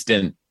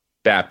instant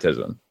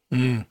baptism.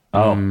 Yeah.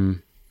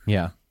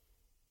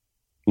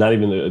 Not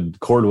even the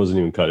cord wasn't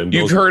even cut.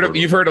 You've heard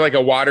of like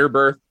a water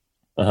birth?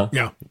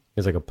 Yeah.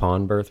 It's like a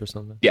pond birth or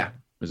something. Yeah, it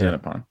was in a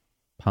pond.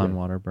 Pond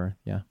water birth.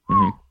 Yeah.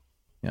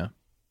 Yeah.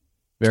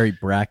 Very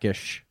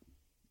brackish.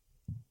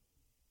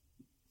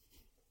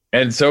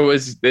 And so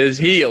is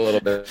he a little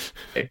bit.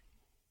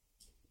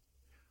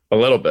 A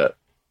little bit.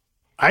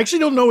 I actually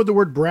don't know what the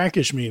word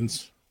brackish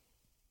means.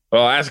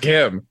 Well, ask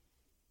him.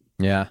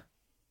 Yeah.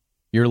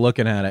 You're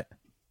looking at it.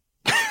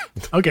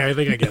 Okay, I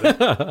think I get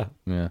it.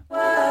 Yeah.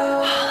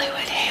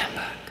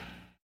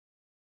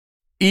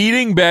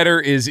 Eating better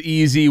is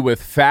easy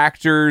with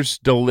Factor's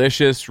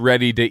delicious,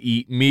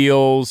 ready-to-eat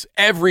meals.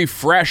 Every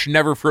fresh,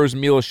 never frozen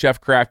meal is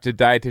chef-crafted,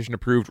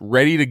 dietitian-approved,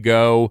 ready to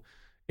go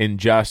in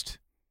just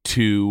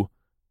 2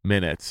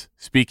 minutes.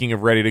 Speaking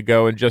of ready to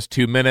go in just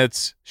 2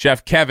 minutes,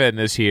 Chef Kevin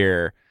is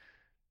here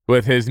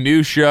with his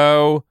new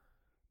show,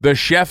 The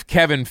Chef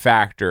Kevin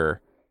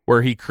Factor,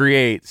 where he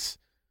creates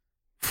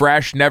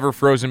fresh, never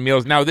frozen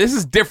meals. Now, this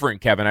is different,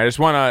 Kevin. I just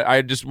want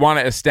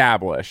to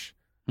establish.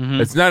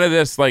 It's none of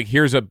this like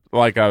here's a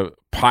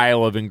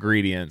pile of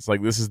ingredients.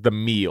 Like, this is the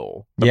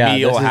meal. The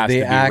meal has to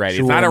be ready.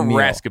 It's not a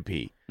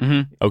recipe.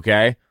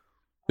 Okay?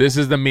 This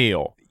is the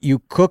meal. You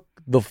cook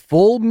the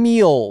full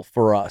meal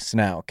for us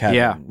now, Kevin.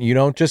 Yeah. You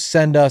don't just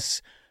send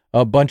us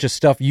a bunch of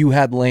stuff you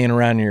had laying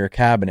around in your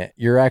cabinet.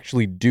 You're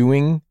actually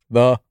doing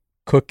the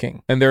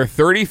cooking. And there are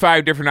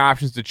 35 different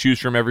options to choose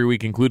from every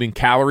week, including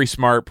Calorie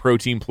Smart,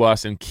 Protein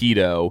Plus, and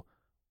Keto.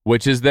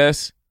 Which is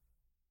this?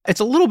 It's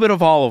a little bit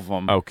of all of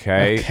them.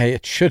 Okay,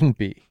 it shouldn't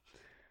be.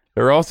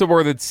 There are also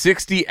more than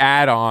 60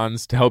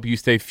 add-ons to help you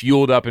stay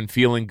fueled up and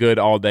feeling good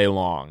all day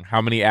long.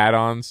 How many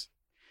add-ons?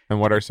 And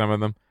what are some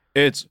of them?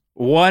 It's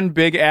one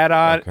big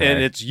add-on,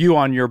 and it's you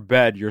on your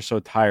bed. You're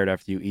so tired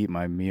after you eat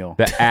my meal.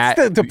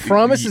 The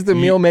promise is the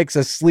meal makes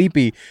us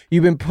sleepy.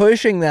 You've been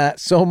pushing that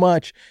so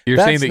much. You're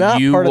saying that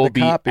you will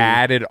be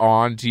added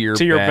on to your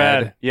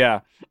bed?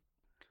 Yeah.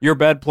 Your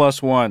bed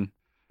plus one.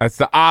 That's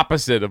the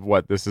opposite of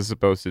what this is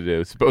supposed to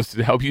do. It's supposed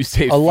to help you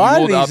stay a lot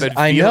fueled of up these, and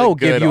I know,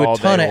 give you a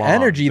ton of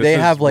energy. They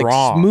have like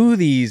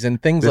smoothies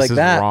and things like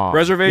that. Wrong.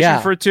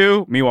 Reservation for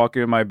two. Me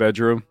walking in my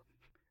bedroom.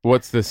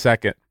 What's the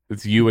second?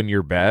 It's you in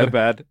your bed? The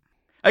bed.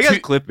 I guess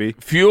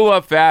Clippy. Fuel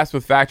up fast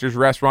with Factor's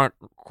restaurant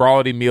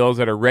quality meals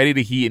that are ready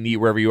to heat and eat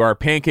wherever you are.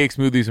 Pancakes,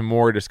 smoothies, and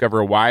more. Discover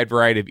a wide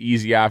variety of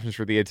easy options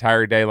for the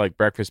entire day, like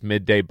breakfast,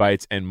 midday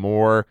bites, and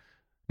more.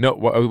 No,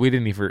 we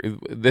didn't even.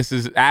 This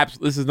is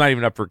not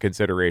even up for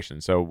consideration.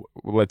 So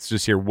let's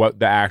just hear what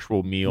the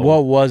actual meal.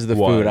 What was the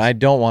food? I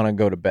don't want to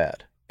go to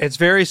bed. It's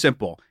very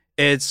simple.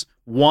 It's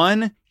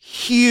one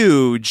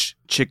huge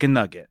chicken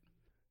nugget.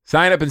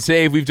 Sign up and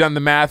save. We've done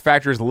the math.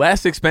 Factor is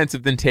less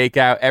expensive than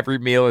takeout. Every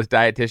meal is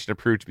dietitian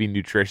approved to be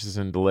nutritious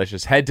and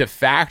delicious. Head to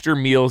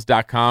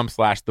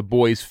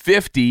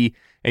factormeals.com/theboys50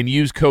 and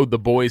use code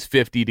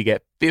theboys50 to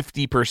get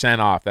 50%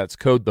 off. That's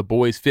code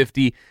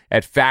theboys50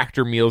 at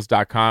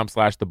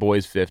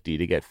factormeals.com/theboys50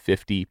 to get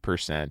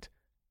 50%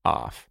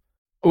 off.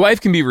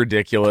 Life can be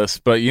ridiculous,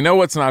 but you know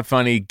what's not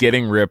funny?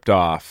 Getting ripped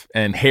off.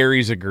 And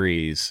Harry's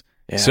agrees.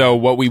 Yeah. So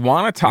what we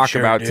want to talk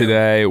about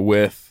today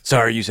with...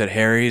 Sorry, you said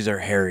Harry's or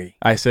Harry?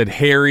 I said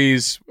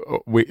Harry's.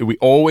 We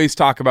always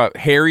talk about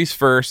Harry's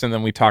first, and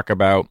then we talk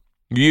about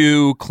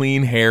you,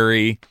 Clean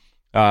Harry,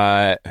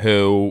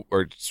 who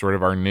are sort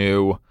of our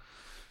new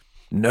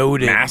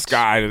Noted.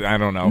 mascot. I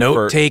don't know.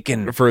 Note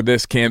taken for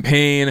this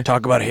campaign.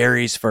 Talk about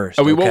Harry's first.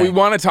 What Okay. we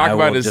want to talk I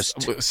about will is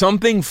just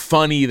something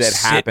funny that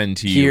sit happened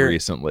to you here.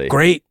 recently.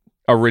 Great.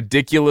 A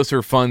ridiculous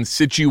or fun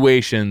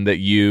situation that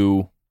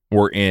you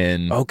were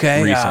in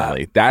Okay,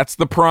 recently. That's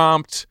the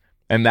prompt,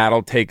 and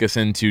that'll take us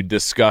into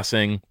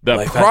discussing the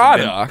Life hasn't been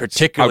product.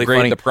 particularly how great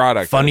funny. the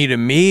product Funny is. to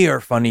me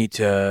or funny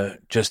to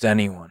just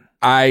anyone?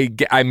 I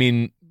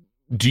mean,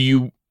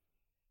 do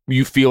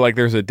you feel like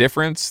there's a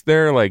difference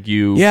there? Like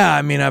you... Yeah,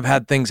 I mean, I've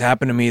had things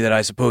happen to me that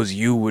I suppose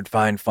you would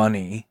find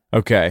funny.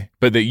 Okay,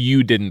 but that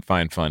you didn't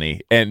find funny,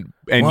 and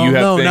Well, you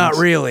have no, things, not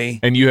really.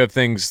 and you have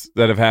things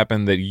that have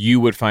happened that you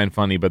would find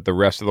funny, but the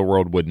rest of the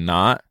world would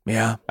not.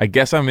 Yeah. I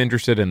guess I'm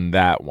interested in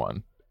that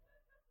one.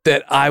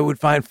 That I would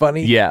find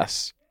funny?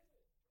 Yes,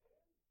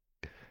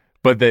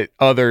 but that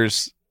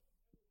others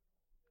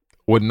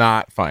would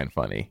not find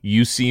funny.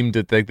 You seem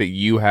to think that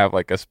you have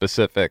like a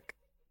specific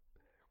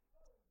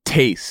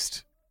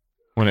taste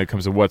when it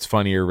comes to what's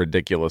funny or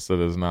ridiculous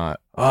that is not.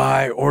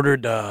 I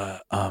ordered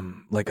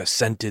like a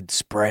scented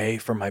spray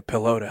for my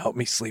pillow to help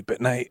me sleep at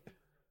night.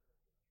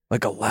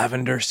 Like a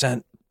lavender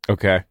scent.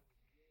 Okay.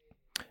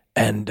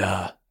 And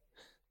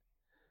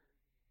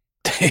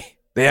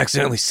they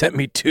accidentally sent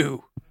me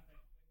 2.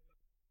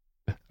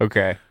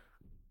 Okay.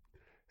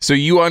 So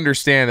you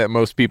understand that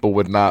most people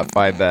would not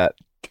find that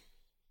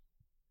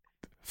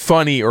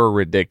funny or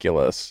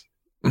ridiculous,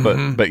 but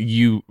Mhm. but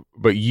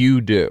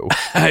you do.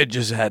 I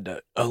just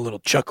had a little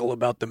chuckle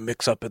about the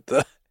mix up at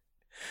the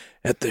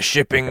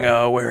shipping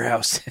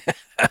warehouse.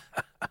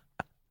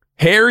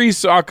 Harry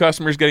saw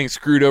customers getting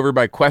screwed over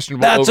by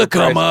questionable That's a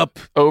come up.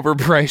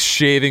 overpriced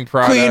shaving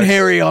products. Clean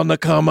Harry on the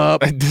come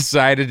up. and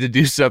decided to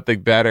do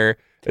something better.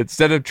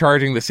 Instead of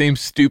charging the same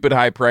stupid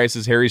high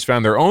prices, Harry's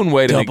found their own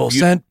way to Double make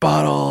scent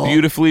bottle.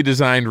 beautifully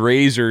designed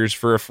razors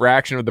for a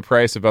fraction of the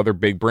price of other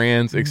big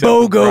brands.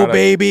 BOGO,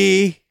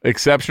 baby.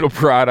 Exceptional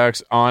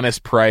products,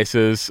 honest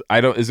prices.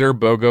 Is there a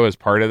BOGO as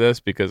part of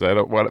this? Because I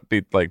don't want to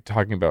be like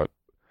talking about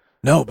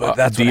No, but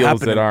that's what deals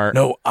happened. that aren't.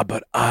 No,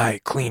 but I,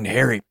 Clean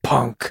Harry,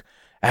 punk,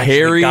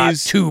 actually got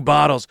Harry's 2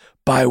 bottles.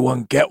 Buy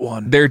one, get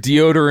one. Their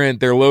deodorant,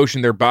 their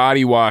lotion, their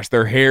body wash,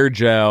 their hair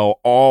gel,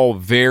 all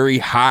very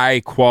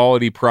high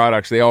quality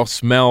products. They all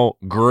smell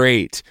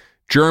great.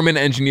 German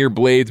engineered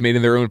blades made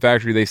in their own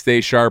factory. They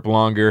stay sharp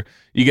longer.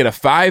 You get a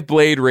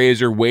 5-blade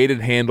razor, weighted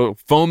handle,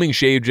 foaming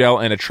shave gel,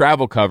 and a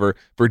travel cover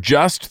for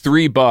just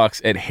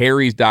 $3 at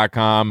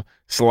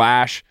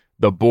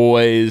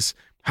harrys.com/theboys.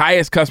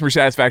 Highest customer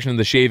satisfaction in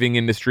the shaving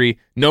industry.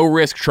 No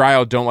risk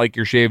trial. Don't like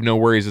your shave? No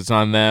worries. It's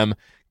on them.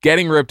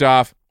 Getting ripped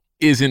off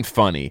isn't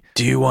funny.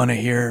 Do you want to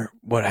hear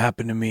what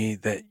happened to me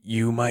that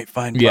you might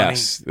find funny?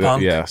 Yes.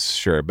 punk? Yes,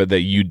 sure. But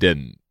that you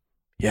didn't.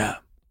 Yeah.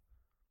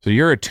 So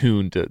you're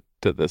attuned to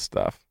this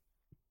stuff.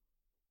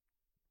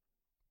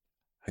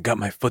 I got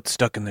my foot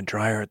stuck in the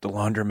dryer at the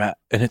laundromat,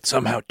 and it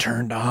somehow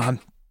turned on.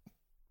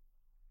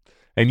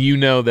 And you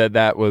know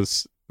that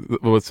was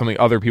something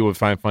other people would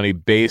find funny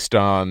based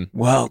on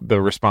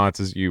the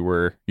responses you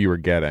were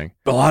getting.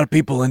 A lot of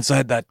people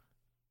inside that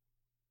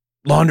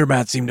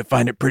laundromat seemed to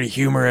find it pretty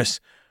humorous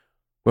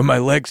when my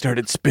leg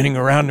started spinning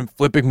around and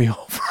flipping me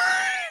over.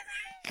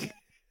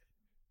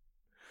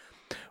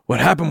 What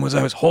happened was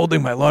I was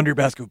holding my laundry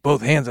basket with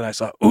both hands, and I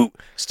saw,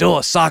 still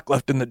a sock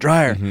left in the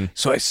dryer. Mm-hmm.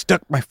 So I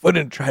stuck my foot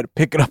in and tried to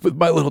pick it up with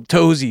my little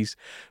toesies.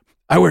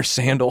 I wear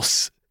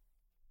sandals.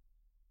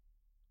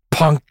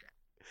 Punk.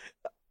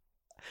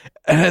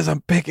 And as I'm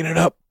picking it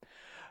up,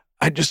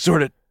 I just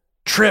sort of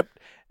tripped,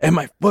 and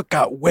my foot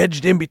got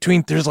wedged in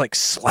between. There's like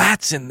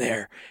slats in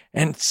there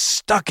and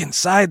stuck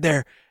inside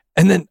there.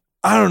 And then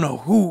I don't know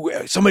who,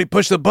 somebody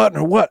pushed the button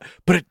or what,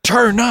 but it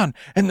turned on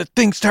and the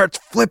thing starts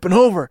flipping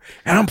over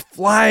and I'm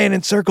flying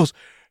in circles.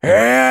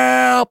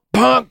 Help,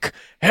 punk.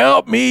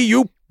 Help me,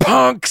 you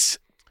punks.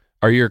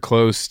 Are your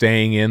clothes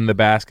staying in the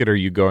basket or are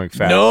you going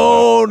fast?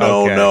 No.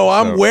 Okay,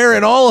 I'm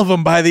wearing all of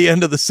them by the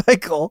end of the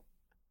cycle.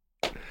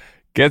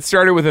 Get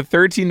started with a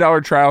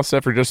 $13 trial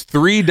set for just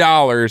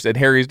 $3 at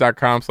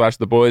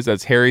harrys.com/theboys.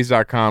 That's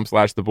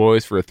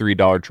harrys.com/theboys for a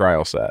 $3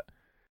 trial set.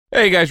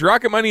 Hey guys,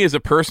 Rocket Money is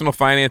a personal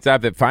finance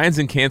app that finds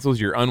and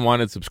cancels your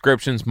unwanted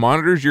subscriptions,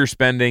 monitors your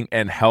spending,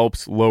 and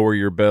helps lower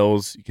your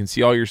bills. You can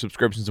see all your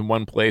subscriptions in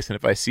one place, and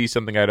if I see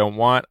something I don't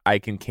want, I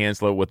can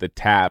cancel it with a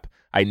tap.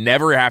 I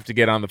never have to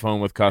get on the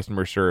phone with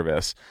customer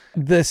service.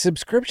 The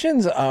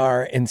subscriptions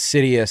are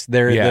insidious.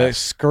 They're the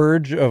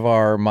scourge of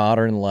our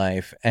modern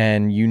life,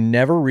 and you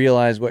never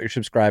realize what you're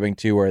subscribing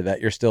to or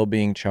that you're still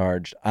being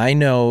charged. I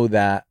know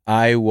that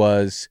I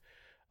was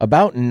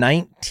about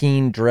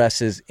 19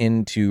 dresses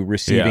into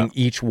receiving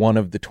each one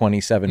of the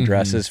 27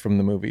 dresses from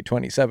the movie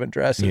 27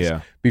 Dresses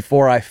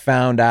before I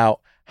found out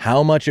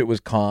how much it was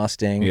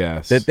costing,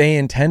 that they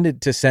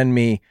intended to send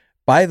me,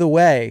 by the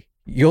way,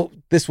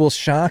 this will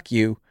shock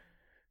you,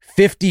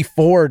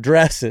 54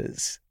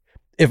 dresses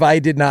if I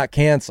did not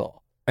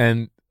cancel.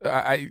 And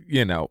I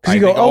you go,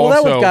 oh,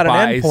 that one's got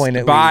an endpoint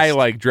at by least.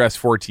 like dress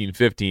 14,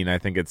 15, I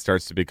think it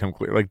starts to become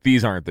clear. Like,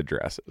 these aren't the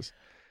dresses.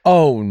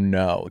 Oh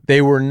no,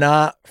 they were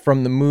not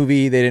from the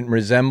movie. They didn't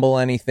resemble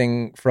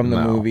anything from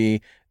the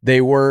movie. They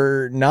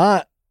were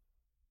not.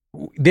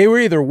 They were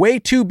either way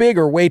too big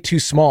or way too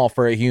small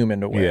for a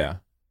human to wear. Yeah,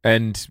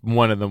 and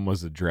one of them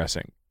was a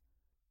dressing.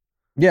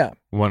 Yeah,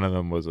 one of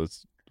them was a.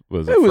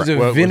 It was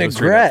a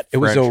vinaigrette. It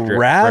was a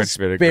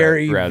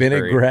raspberry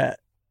vinaigrette.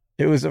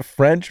 It was a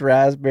French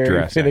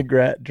raspberry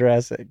vinaigrette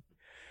dressing.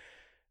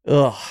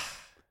 Ugh.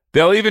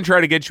 They'll even try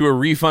to get you a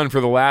refund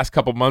for the last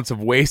couple months of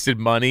wasted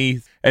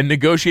money and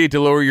negotiate to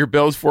lower your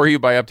bills for you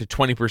by up to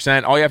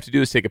 20%. All you have to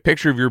do is take a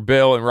picture of your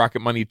bill, and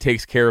Rocket Money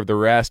takes care of the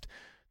rest.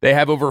 They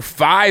have over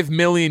 5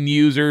 million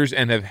users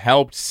and have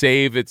helped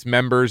save its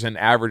members an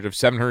average of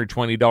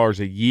 $720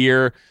 a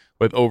year,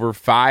 with over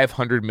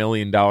 $500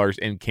 million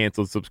in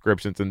canceled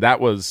subscriptions. And that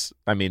was,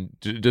 I mean,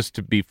 just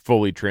to be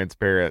fully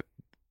transparent,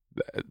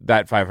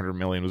 that $500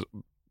 million was,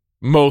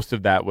 most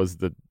of that was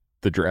the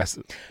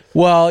dresses.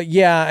 Well,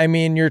 yeah, I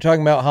mean, you're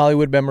talking about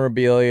Hollywood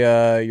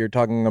memorabilia, you're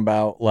talking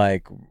about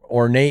like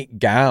ornate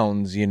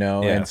gowns, you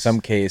know, in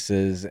some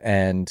cases.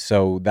 And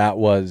so that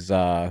was,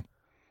 that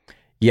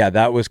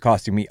was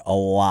costing me a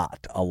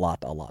lot.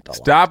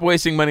 Stop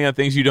wasting money on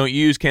things you don't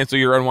use. Cancel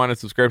your unwanted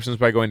subscriptions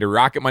by going to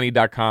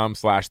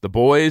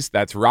rocketmoney.com/theboys.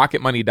 That's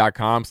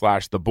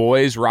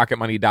rocketmoney.com/theboys,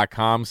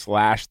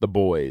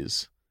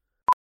 rocketmoney.com/theboys.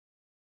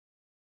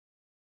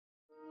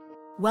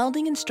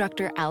 Welding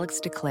instructor Alex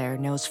DeClaire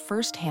knows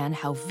firsthand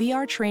how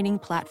VR training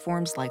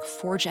platforms like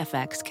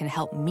ForgeFX can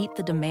help meet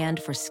the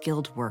demand for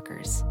skilled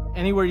workers.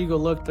 Anywhere you go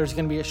look, there's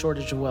going to be a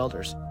shortage of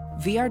welders.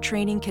 VR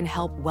training can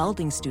help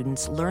welding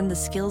students learn the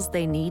skills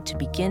they need to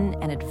begin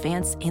and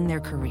advance in their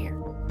career.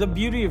 The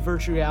beauty of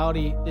virtual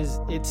reality is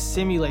it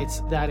simulates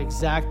that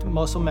exact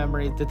muscle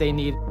memory that they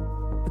need.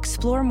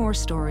 Explore more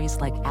stories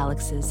like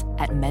Alex's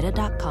at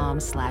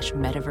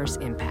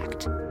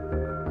meta.com/metaverseimpact.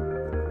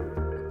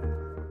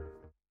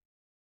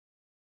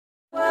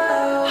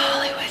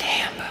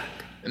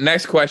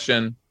 Next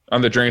question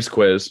on the drinks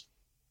quiz.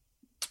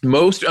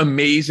 Most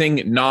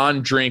amazing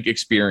non-drink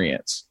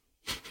experience.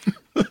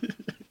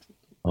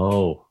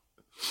 Oh,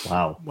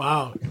 wow.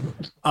 Wow.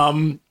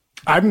 I'm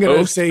going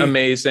to say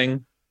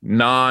amazing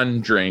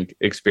non-drink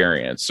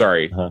experience.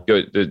 Sorry.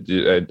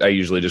 I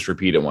usually just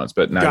repeat it once,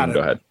 but now you can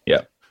go ahead.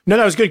 Yeah. No,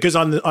 that was good because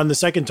on the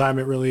second time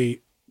it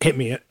really hit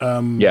me. It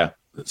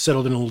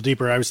settled in a little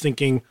deeper. I was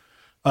thinking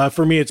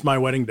for me it's my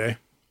wedding day.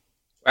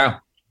 Wow.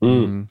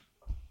 Mm.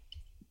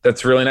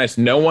 That's really nice.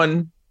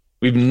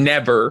 We've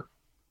never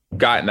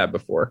gotten that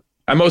before.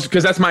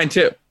 Because that's mine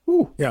too.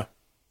 Ooh, yeah.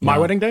 My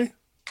wedding day?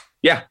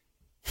 Yeah.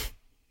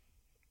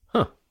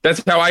 Huh.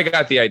 That's how I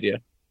got the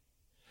idea.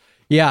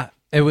 Yeah.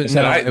 It was.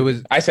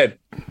 I said,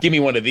 give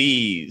me one of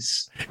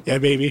these. Yeah,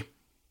 baby.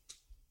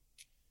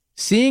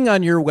 Seeing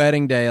on your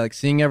wedding day, like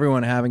seeing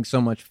everyone having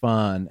so much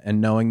fun and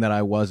knowing that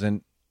I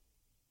wasn't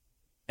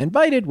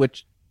invited,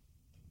 which,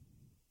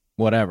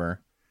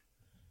 whatever.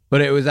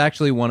 But it was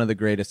actually one of the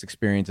greatest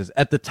experiences.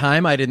 At the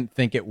time, I didn't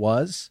think it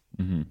was.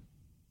 Mm-hmm.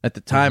 At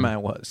the time, I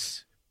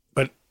was.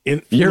 But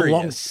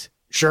furious.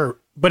 Sure.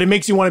 But it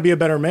makes you want to be a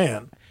better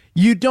man.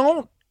 You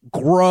don't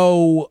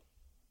grow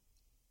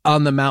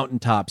on the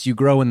mountaintops. You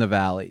grow in the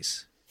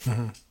valleys.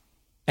 Mm-hmm.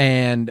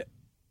 And,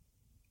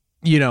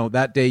 you know,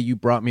 that day you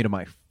brought me to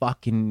my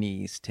fucking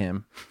knees,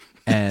 Tim.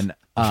 And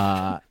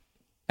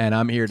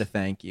I'm here to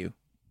thank you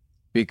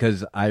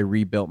because I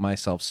rebuilt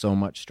myself so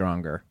much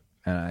stronger.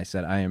 And I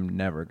said, I am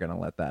never going to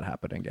let that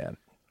happen again.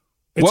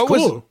 It's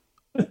cool.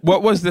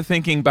 What was the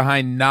thinking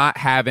behind not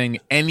having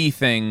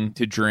anything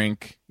to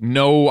drink?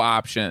 No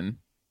option.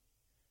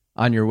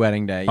 On your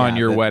wedding day. On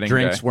your wedding day.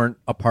 Drinks weren't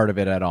a part of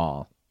it at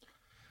all.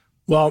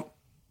 Well,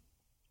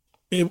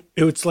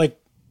 it's like,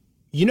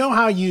 you know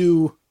how have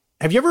you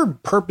ever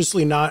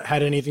purposely not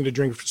had anything to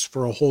drink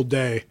for a whole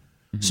day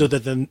so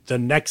that the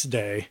next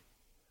day,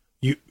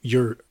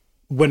 you're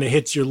when it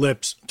hits your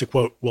lips, to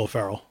quote Will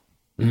Ferrell.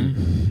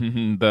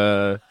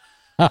 the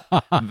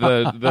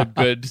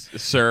good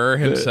sir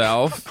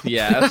himself.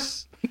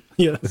 Yes.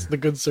 Yes, the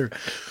good sir.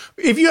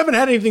 If you haven't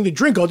had anything to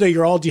drink all day,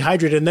 you're all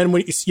dehydrated. And then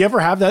when you ever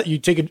have that, you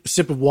take a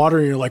sip of water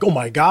and you're like, oh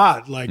my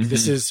God, like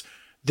this is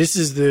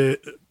the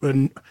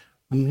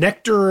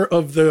nectar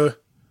of the.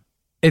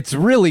 It's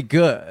really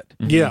good.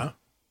 Yeah.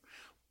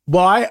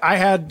 Well, I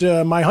had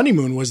my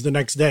honeymoon was the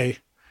next day,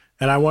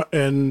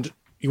 and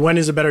when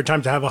is a better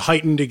time to have a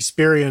heightened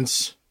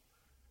experience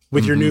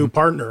with your new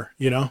partner,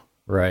 you know?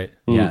 Right.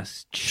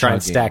 Yes. Try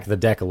and stack the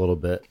deck a little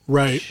bit.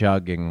 Right.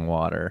 Chugging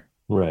water.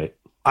 Right.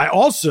 I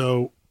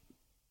also,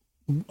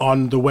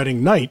 on the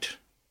wedding night,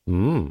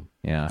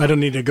 yeah. I don't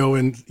need to go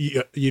into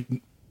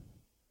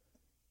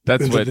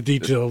the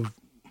detail.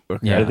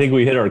 Okay. Yeah. I think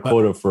we hit our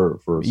quota for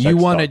you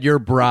wanted your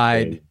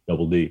bride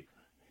double D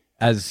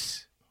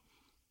as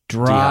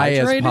dry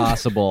as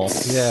possible.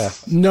 Yeah.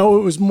 No,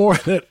 it was more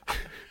that,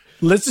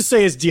 let's just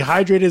say as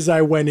dehydrated as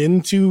I went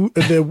into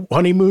the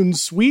honeymoon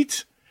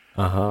suite.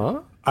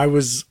 Uh-huh. I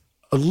was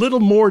a little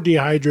more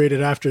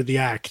dehydrated after the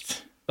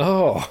act.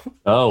 Oh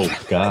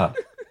God.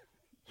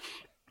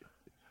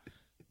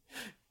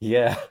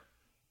 Yeah.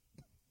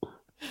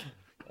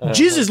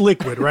 Jizz is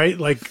liquid, right?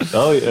 Like, if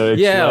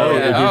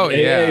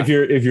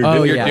you're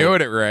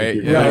doing it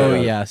right. Oh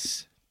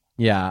yes,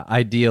 yeah.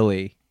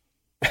 Ideally,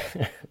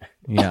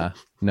 yeah.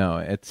 No,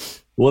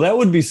 it's well. That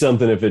would be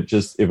something if it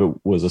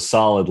was a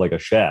solid like a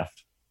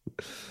shaft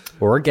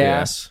or a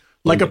gas,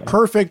 like a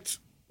perfect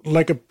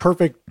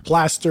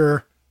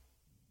plaster.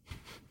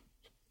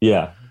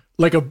 Yeah,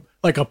 like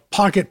a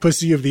pocket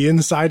pussy of the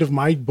inside of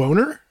my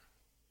boner.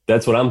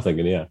 That's what I'm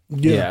thinking. Yeah.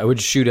 It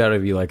would shoot out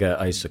of you like an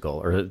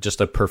icicle or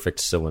just a perfect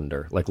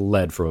cylinder, like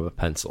lead from a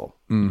pencil.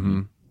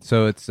 Mm-hmm.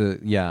 So it's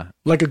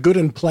like a good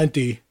and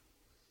plenty,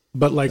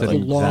 but like the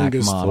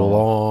longest model.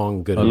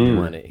 Long good and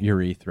plenty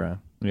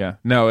urethra. Yeah.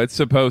 No, it's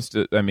supposed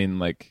to. I mean,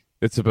 like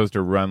it's supposed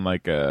to run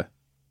like a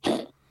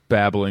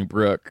babbling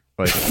brook.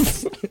 Like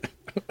it's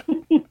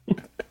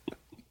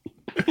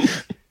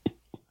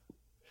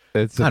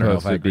supposed I don't know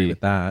if to I agree be.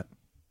 with that.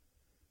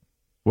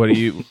 What do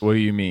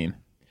you mean?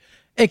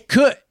 It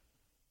could.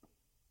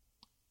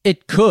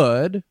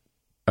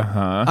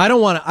 I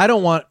don't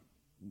want.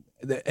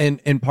 And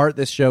in part,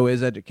 this show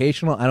is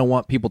educational. I don't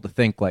want people to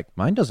think like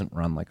mine doesn't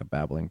run like a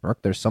babbling brook.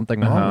 There's something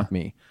wrong with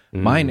me.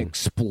 Mine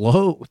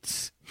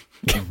explodes.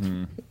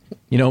 You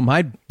know,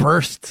 mine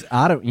bursts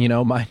out of. You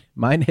know,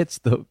 mine hits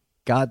the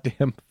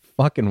goddamn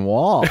fucking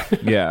wall.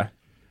 Yeah.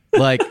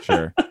 Like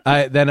sure.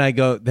 They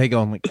go.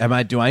 I'm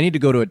like, do I need to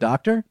go to a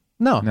doctor?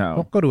 No.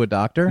 Don't go to a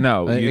doctor.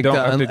 No, you don't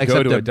have to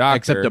go to a doctor.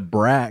 Except to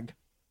brag.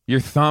 Your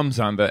thumb's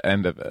on the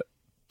end of it.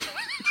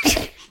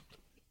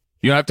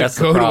 You don't have to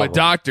go to a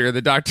doctor.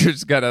 The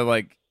doctor's got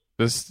to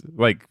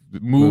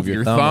move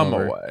your thumb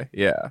away.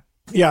 Yeah.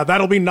 Yeah,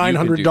 that'll be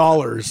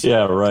 $900.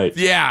 Yeah, right.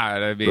 Yeah,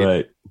 I mean,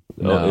 right.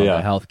 No,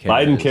 yeah. Healthcare.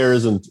 Biden care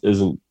isn't. They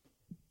don't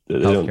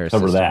Healthcare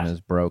cover system that.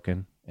 is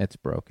broken. It's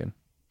broken.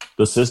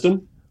 The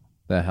system.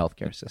 The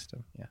healthcare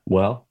system. Yeah.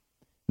 Well,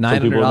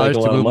 $900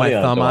 to move my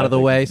thumb out of the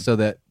way so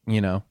that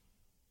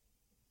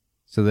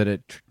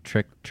it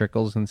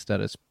trickles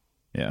instead of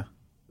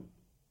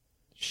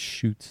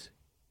shoots.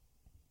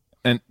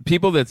 And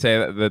people that say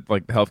that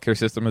like the healthcare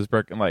system is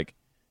broken, like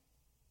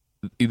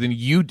then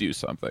you do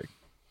something.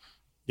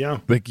 Yeah.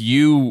 Like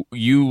you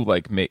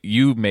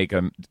make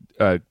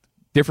a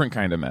different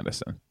kind of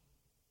medicine.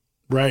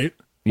 Right.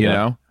 You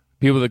know?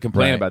 People that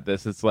complain about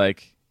this, it's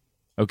like,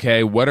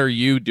 okay, what are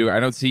you doing? I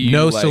don't see you.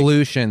 No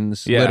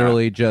solutions. Yeah.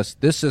 Literally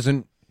just this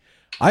isn't.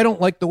 I don't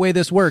like the way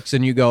this works,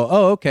 and you go,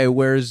 oh, okay.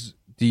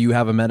 Do you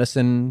have a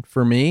medicine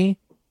for me?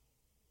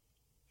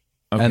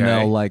 Okay. And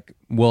they'll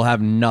we'll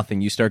have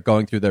nothing. You start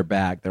going through their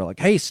bag. They're like,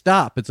 hey,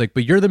 stop. It's like,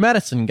 but you're the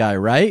medicine guy,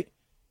 right?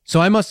 So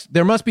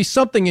there must be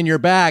something in your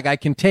bag I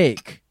can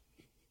take.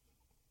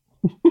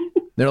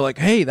 They're like,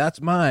 hey,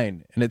 that's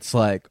mine. And it's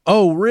like,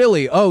 oh,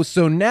 really? Oh,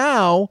 so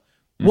now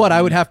what?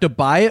 I would have to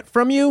buy it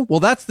from you? Well,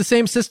 that's the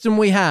same system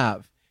we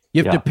have.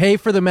 You have to pay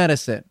for the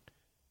medicine.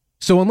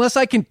 So unless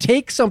I can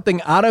take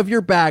something out of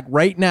your bag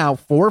right now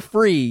for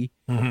free,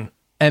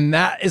 and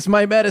that is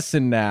my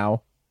medicine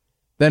now,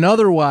 then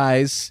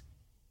otherwise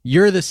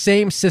you're the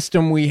same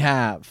system we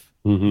have.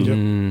 But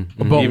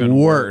even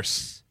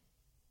worse.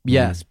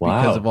 Yes,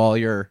 because of all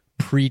your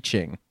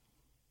preaching.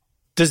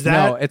 Does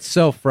that? No, it's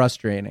so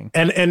frustrating.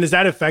 And is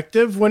that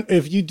effective when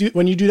you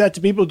do that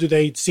to people? Do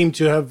they seem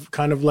to have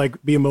kind of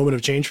be a moment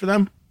of change for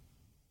them?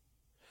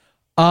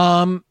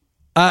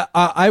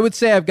 I would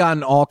say I've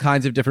gotten all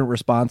kinds of different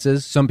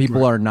responses. Some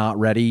people are not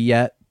ready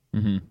yet.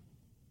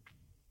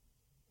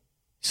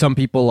 Some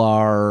people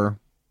are.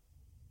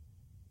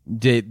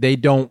 They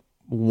don't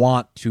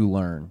want to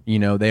learn. You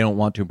know, they don't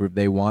want to improve.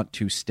 They want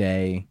to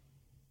stay,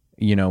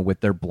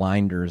 with their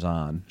blinders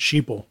on.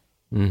 Sheeple.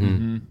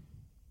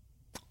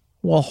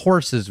 Well,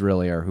 horses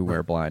really are who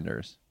wear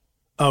blinders.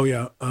 Oh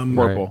yeah,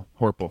 Horple.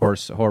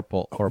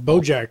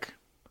 Bojack.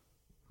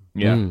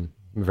 Yeah,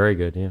 very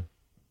good. Yeah,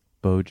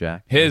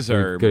 Bojack. His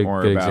are good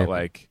more about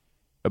example.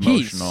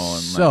 Emotional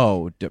He's and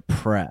so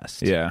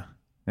depressed. Yeah,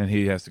 and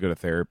he has to go to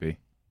therapy.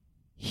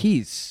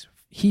 He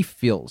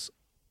feels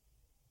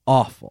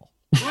awful.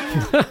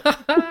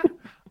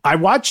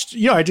 I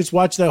just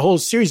watched that whole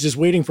series, just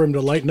waiting for him to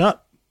lighten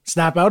up,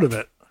 snap out of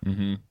it.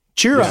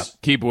 Cheer up.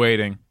 Keep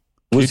waiting.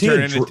 Was he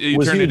turn a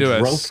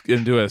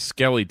into a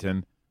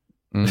skeleton.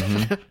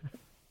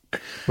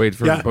 Wait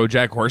for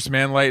BoJack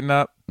Horseman lighten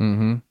up.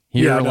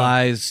 Here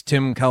lies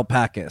Tim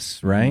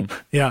Kalpakis, right?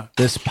 Yeah.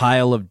 This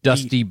pile of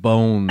dusty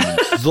bones.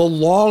 The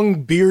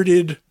long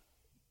bearded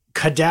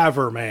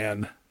cadaver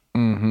man.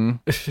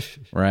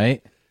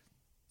 Right?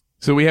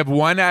 So we have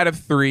 1 out of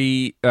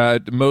 3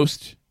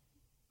 most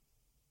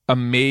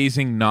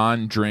amazing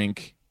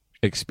non-drink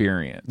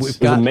experience. It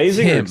was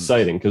amazing or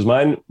exciting? Because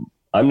mine,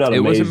 I'm not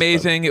amazed. It was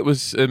amazing. It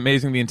was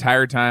amazing the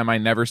entire time. I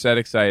never said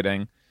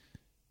exciting.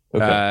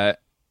 Okay.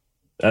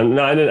 I'm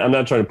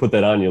not trying to put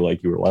that on you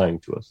like you were lying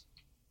to us.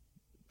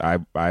 I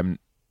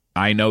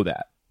know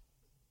that.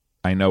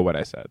 I know what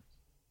I said.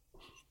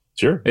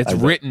 Sure. It's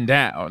written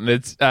down.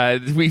 It's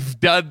we've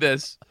done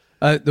this.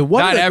 One of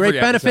the great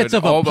benefits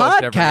of a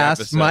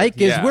podcast, Mike,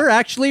 is we're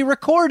actually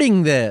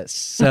recording this.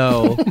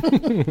 So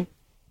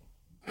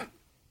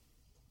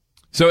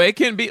so it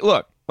can be,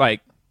 look,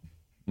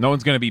 No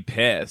one's gonna be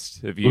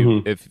pissed if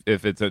you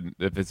if it's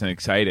an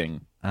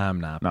exciting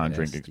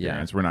non-drink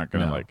experience. We're not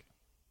gonna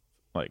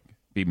like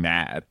be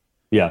mad.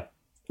 Yeah.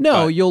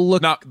 No, you'll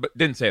look. No, but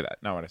didn't say that.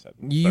 Not what I said.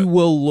 You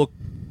will look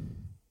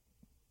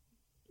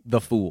the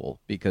fool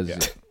because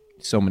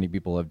so many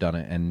people have done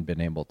it and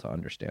been able to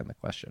understand the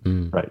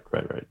question. Right.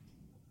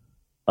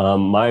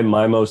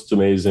 My most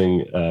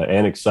amazing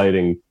and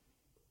exciting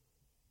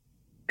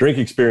drink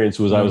experience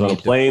was I was on a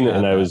plane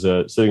and I was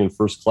sitting in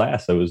first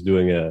class. I was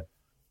doing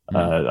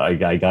I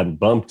got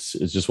bumped.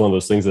 It's just one of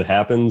those things that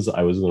happens.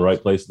 I was in the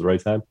right place at the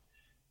right time.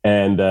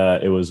 And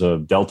it was a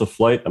Delta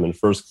flight. I'm in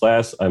first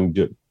class. I'm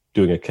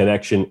doing a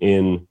connection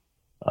in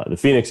the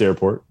Phoenix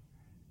airport.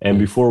 And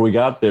before we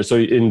got there, so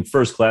in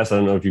first class, I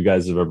don't know if you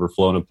guys have ever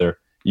flown up there,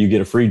 you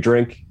get a free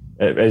drink,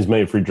 as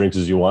many free drinks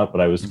as you want,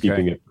 but I was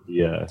keeping it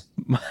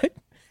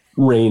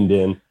reined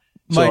in.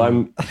 So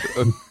I'm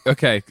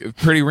okay.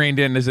 Pretty reined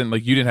in isn't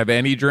like you didn't have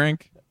any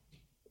drink.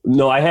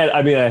 No, I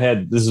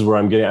had, this is where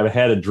I'm getting, I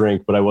had a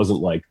drink, but I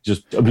wasn't like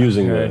just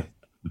abusing the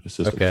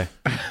system. Okay.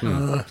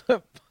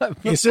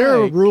 Is there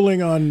a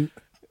ruling on?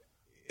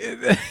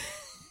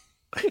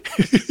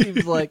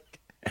 Seems like.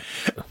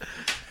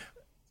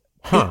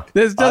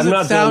 This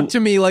doesn't sound to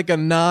me like a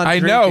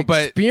non-drink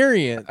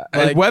experience.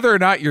 Like, whether or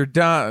not you're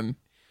done.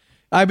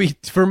 I mean,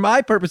 for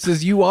my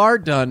purposes, you are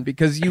done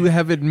because you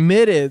have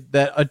admitted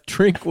that a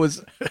drink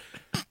was,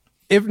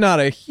 if not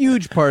a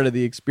huge part of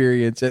the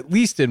experience, at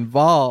least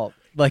involved.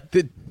 Like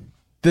the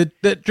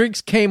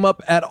drinks came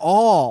up at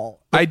all.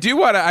 I do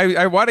want to.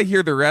 I want to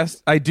hear the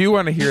rest. I do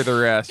want to hear the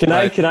rest. Can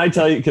I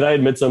tell you? Can I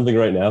admit something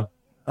right now?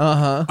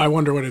 I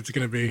wonder what it's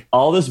going to be.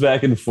 All this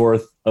back and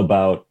forth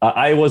about.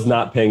 I was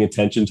not paying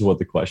attention to what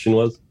the question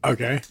was.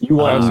 Okay. You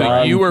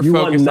were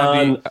focused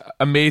on the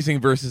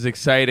amazing versus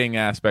exciting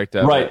aspect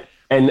of it. Right.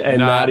 And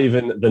not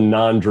even the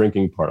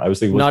non-drinking part. I was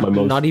thinking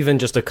not even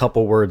just a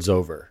couple words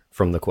over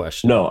from the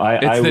question. No,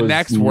 I the was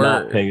next not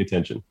word. paying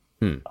attention.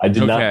 I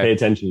did not pay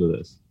attention to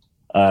this.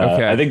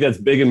 I think that's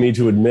big of me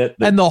to admit.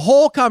 And the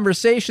whole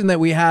conversation that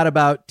we had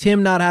about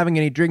Tim not having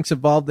any drinks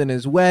involved in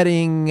his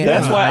wedding.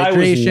 That's why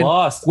hydration, I was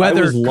lost.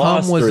 Whether I was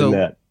lost cum was during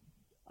that.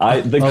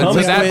 So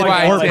that's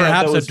why, or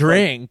perhaps a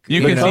drink.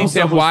 You can see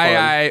Tim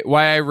why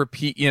I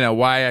repeat.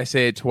 Why I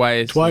say it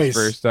twice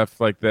for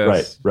stuff like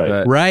this.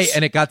 Right.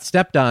 And it got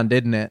stepped on,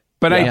 didn't it?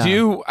 But I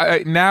do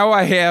now.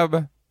 I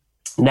have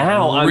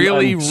now.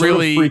 Really, I'm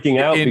really freaking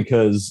out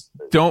because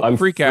don't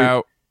freak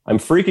out. I'm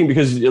freaking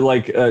because,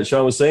 like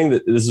Sean was saying,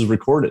 that this is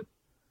recorded.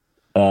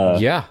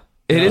 Yeah,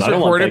 it is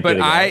recorded. But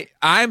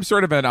I'm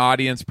sort of an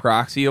audience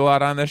proxy a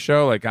lot on this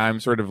show. Like I'm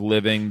sort of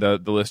living the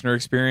listener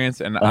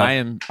experience, and I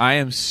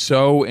am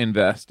so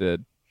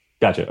invested.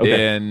 Gotcha.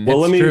 Okay.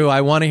 It's true. I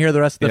want to hear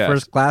the rest of the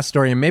first class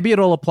story, and maybe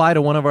it'll apply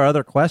to one of our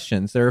other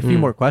questions. There are a few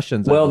more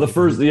questions. Well, the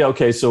first,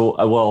 okay.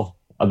 So,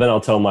 then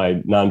I'll tell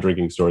my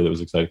non-drinking story that was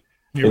exciting.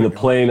 In the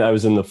plane, I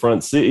was in the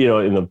front seat,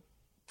 in the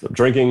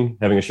drinking,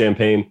 having a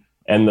champagne,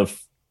 and the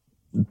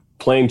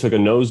plane took a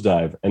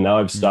nosedive, and now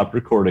I've stopped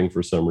recording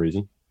for some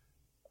reason.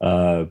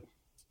 Wow.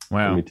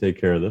 Let me take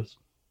care of this.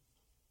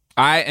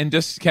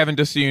 Kevin,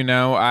 just so you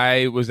know,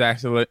 I was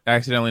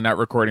accidentally not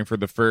recording for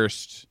the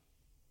first,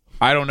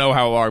 I don't know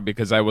how long,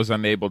 because I was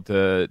unable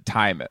to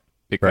time it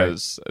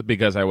because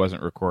I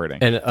wasn't recording.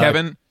 And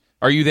Kevin,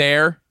 are you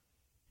there?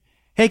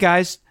 Hey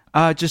guys,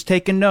 just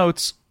taking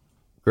notes.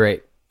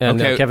 Great.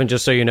 And Kevin,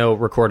 just so you know,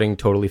 recording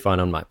totally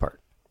fine on my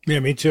part. Yeah,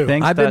 me too.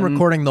 Thanks, I've been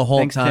recording the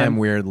whole time, Tim.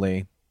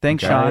 weirdly.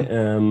 Thanks, Sean. I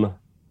am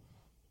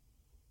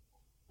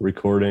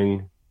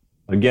recording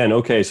again.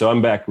 Okay, so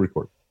I'm back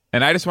recording.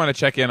 And I just want to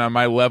check in on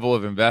my level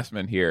of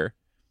investment here.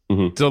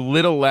 Mm-hmm. It's a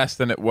little less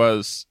than it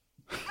was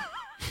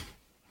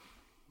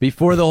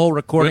before the whole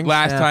recording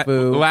last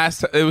snafu.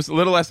 time. It was a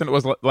little less than it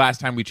was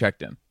last time we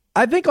checked in.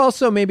 I think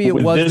also maybe it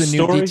was the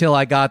new story? detail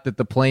I got that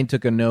the plane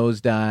took a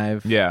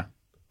nosedive. Yeah.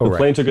 The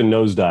plane took a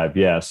nosedive.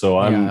 Yeah.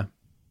 So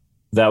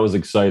that was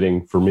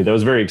exciting for me. That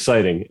was very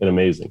exciting and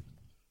amazing.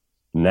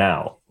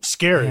 Now.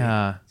 Scary.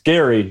 Yeah.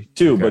 Scary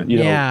too, but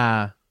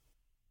Yeah.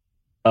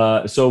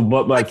 But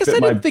I guess I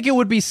didn't think it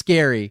would be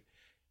scary.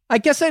 I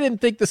guess I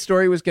didn't think the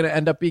story was going to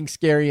end up being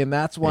scary, and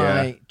that's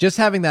why just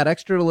having that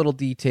extra little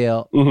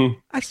detail,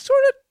 I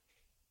sort of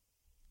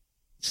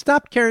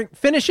stopped caring.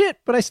 Finish it,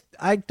 but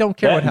I don't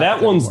care what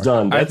happens. That one's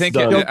done. That's I think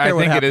done.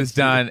 it is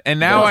done. And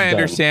now I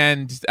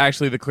understand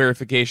actually the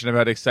clarification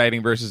about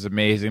exciting versus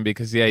amazing,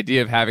 because the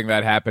idea of having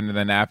that happen and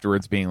then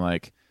afterwards being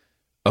like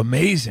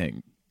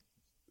amazing,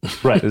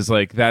 right, is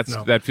like that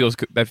feels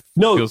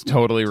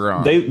totally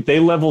wrong. They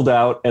leveled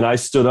out, and I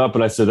stood up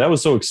and I said, "That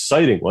was so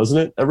exciting,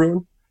 wasn't it,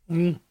 everyone?"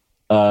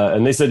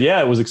 And they said, "Yeah,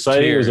 it was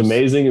exciting. Cheers. It was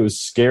amazing. It was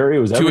scary. It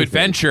was everything." To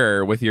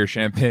adventure with your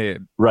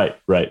champagne. Right.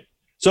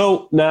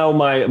 So now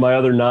my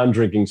other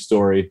non-drinking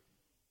story,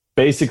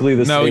 basically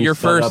the same. Your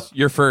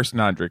first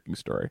non-drinking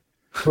story.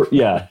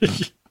 Yeah.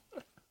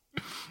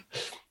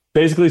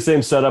 Basically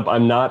same setup.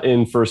 I'm not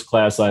in first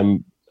class.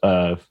 I'm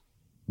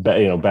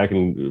back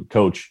in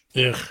coach.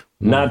 Ugh.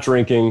 Not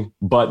drinking,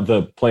 but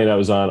the plane I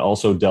was on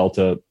also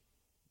Delta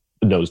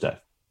nosedive.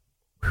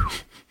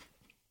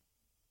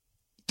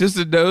 Just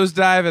a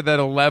nosedive and then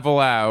a level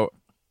out.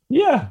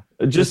 Yeah,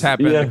 it just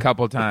happened a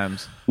couple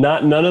times.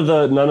 None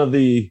of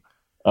the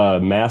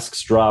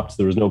masks dropped.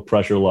 There was no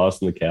pressure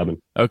lost in the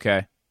cabin.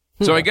 Okay.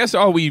 So I guess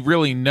all we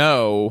really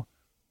know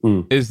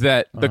is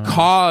that the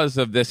cause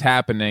of this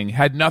happening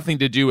had nothing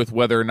to do with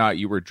whether or not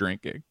you were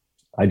drinking.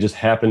 I just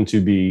happened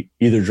to be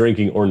either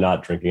drinking or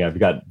not drinking. I've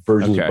got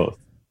versions of both.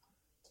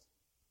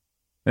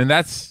 And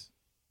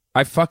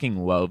I fucking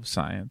love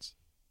science.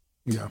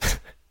 Yeah.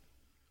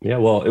 Yeah,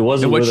 well, it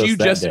wasn't and with us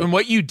that day. And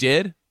what you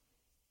did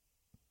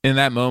in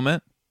that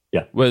moment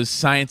yeah. was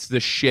science the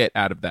shit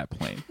out of that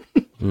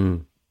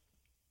plane.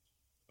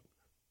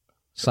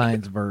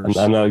 Science verse.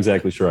 I'm not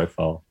exactly sure I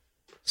follow.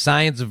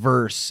 Science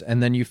verse,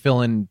 and then you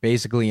fill in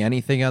basically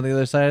anything on the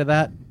other side of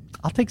that.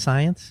 I'll take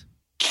science.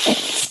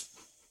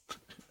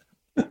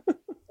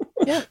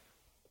 Yeah.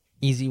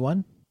 Easy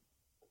one.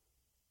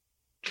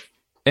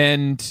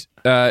 And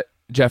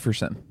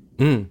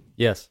Jefferson.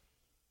 Yes.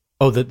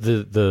 Oh,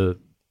 the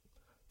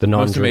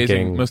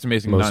non-drinking, most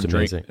amazing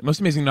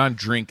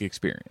non-drink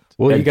experience.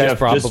 Well, you guys Jeff,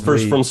 probably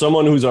just from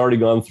someone who's already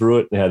gone through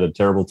it and had a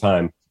terrible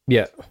time.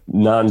 Yeah,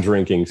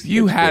 non-drinking.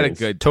 You had a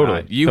good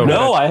time.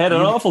 No, I had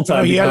an awful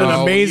time. He had an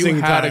amazing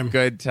you time. Had a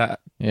good time.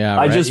 Yeah,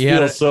 I just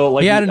feel so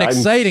like he had an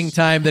exciting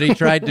time that he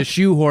tried to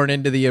shoehorn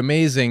into the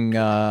amazing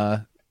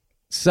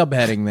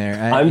subheading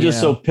there. I'm just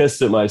so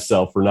pissed at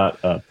myself for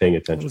not paying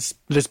attention.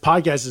 This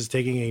podcast is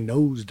taking a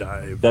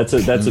nosedive. That's a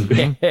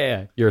big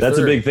that's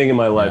a big thing in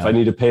my life. Yeah. I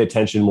need to pay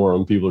attention more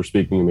when people are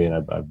speaking to me,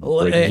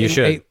 and you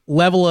should. Hey,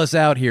 level us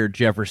out here,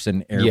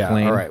 Jefferson Airplane.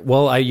 Yeah, all right.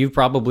 Well, you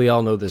probably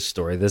all know this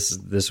story. This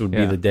would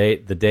be the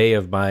day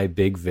of my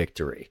big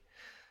victory.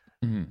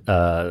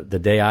 The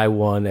day I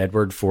won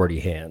Edward 40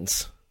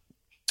 Hands.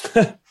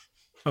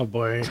 Oh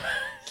boy,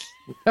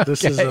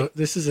 this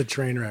is a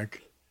train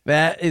wreck.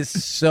 That is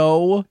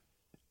so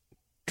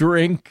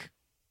drink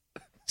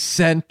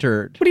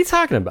centered. What are you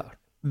talking about?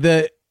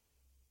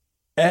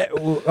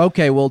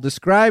 Okay, well,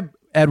 describe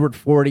Edward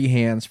 40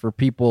 Hands for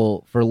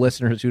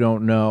listeners who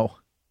don't know.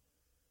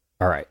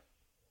 All right.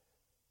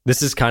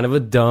 This is kind of a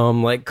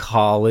dumb,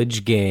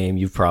 college game.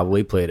 You've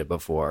probably played it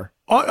before.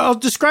 I'll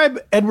describe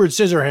Edward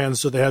Scissorhands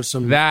so they have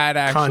some that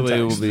actually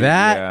context. will be,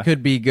 that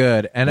could be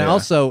good. And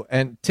also,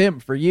 and Tim,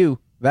 for you,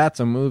 that's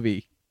a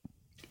movie.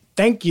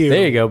 Thank you.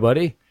 There you go,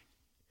 buddy.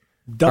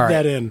 Dub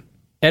that in.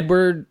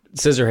 Edward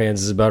Scissorhands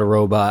is about a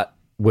robot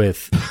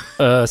with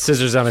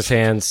scissors on his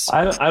hands.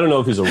 I don't know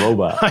if he's a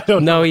robot. I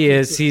don't know. No, he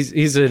is.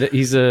 He's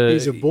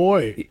a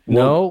boy.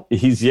 No,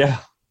 he's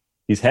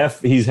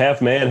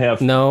half man,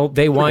 half. No,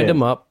 they wind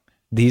him up.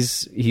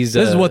 This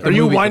is what the Are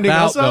you movie's winding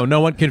about, us up? though.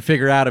 No one can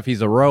figure out if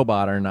he's a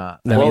robot or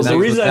not. Well, the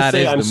reason I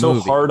say I'm so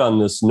movie. hard on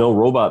this no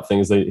robot thing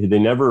is they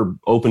never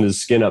opened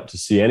his skin up to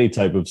see any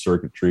type of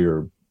circuitry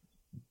or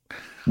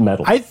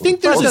metal. I think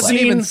there's a doesn't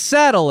scene. even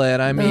settle it.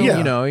 I mean,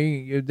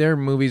 Yeah. there are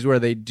movies where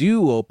they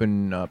do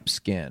open up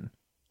skin.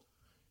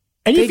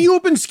 And if you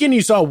open skin,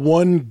 you saw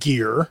one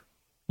gear.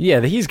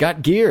 Yeah, he's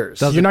got gears.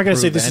 You're not going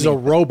to say this is a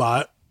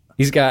robot.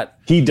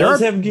 He does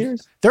have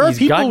gears? There are He's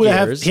people got who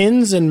have gears.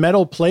 pins and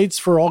metal plates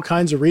for all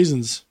kinds of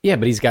reasons. Yeah,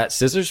 but he's got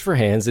scissors for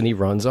hands and he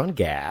runs on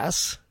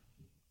gas.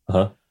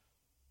 Huh?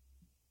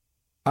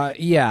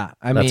 Yeah,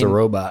 I mean That's a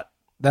robot.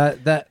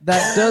 That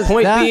does.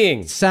 Point that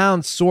being,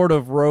 sounds sort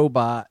of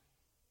robot.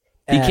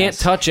 He can't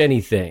touch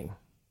anything.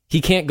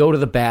 He can't go to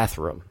the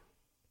bathroom.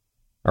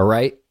 All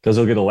right? Because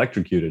he'll get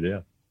electrocuted,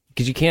 yeah.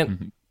 Because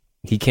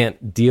he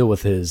can't deal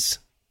with his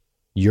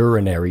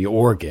urinary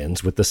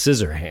organs with the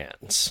scissor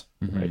hands.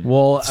 Right.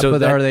 Well, So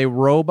but are they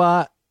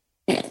robot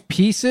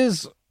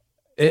pieces?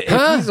 If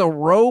he's a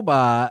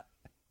robot,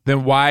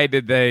 then why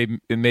did they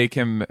make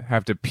him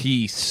have to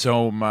pee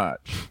so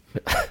much?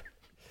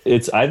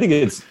 I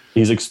think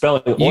he's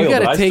expelling oil. You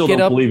gotta but I take still it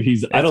don't up. believe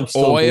he's. I don't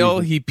still Oil.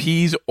 believe He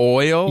pees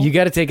oil. You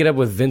got to take it up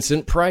with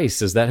Vincent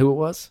Price. Is that who it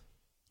was?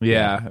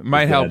 Yeah, it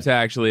might Go help ahead. to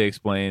actually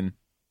explain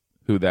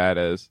who that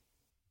is.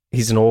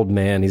 He's an old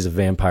man. He's a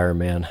vampire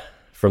man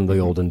from the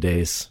olden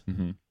days.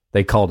 Mm-hmm.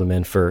 They called him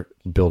in for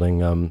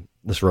building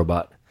this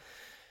robot.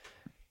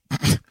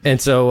 And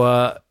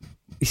so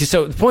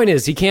the point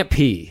is, he can't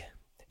pee,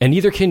 and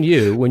neither can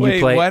you when you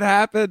play. What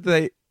happened?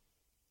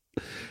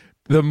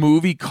 The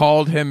movie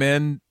called him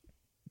in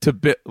to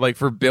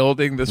for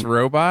building this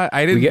robot.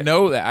 I didn't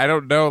know that. I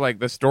don't know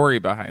the story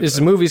behind This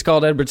it. movie's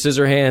called Edward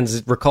Scissorhands.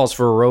 It recalls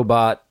for a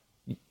robot.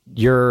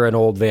 You're an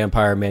old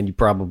vampire man. You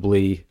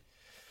probably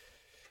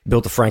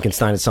built a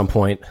Frankenstein at some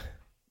point.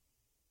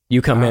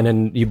 You come in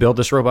and you build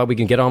this robot. We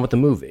can get on with the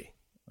movie.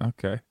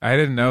 Okay, I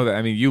didn't know that.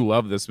 I mean, you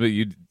love this, but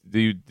you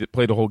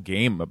played a whole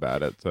game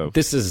about it. So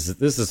This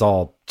is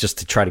all just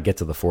to try to get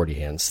to the 40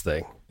 hands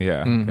thing.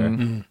 yeah,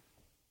 okay.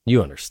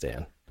 You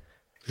understand.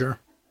 Sure.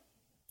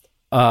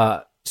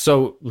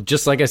 So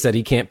just like I said,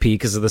 he can't pee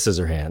because of the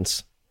scissor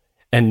hands,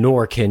 and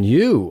nor can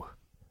you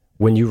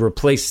when you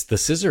replace the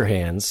scissor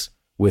hands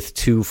with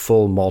 2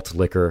 full malt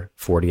liquor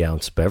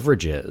 40-ounce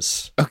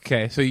beverages.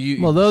 Okay, so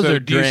you those are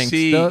do you drinks.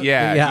 see,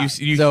 Yeah,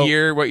 you so-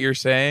 hear what you're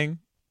saying?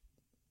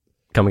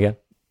 Come again?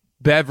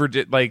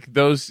 Beverage,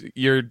 those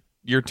you're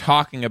you're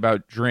talking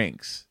about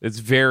drinks. It's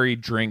very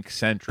drink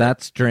centric.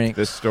 That's drink.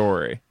 The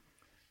story.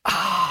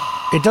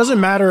 It doesn't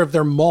matter if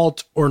they're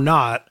malt or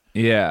not.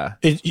 Yeah.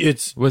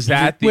 It's was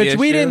that the which issue?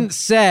 we didn't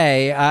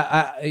say.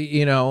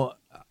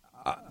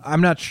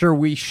 I'm not sure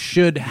we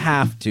should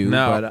have to.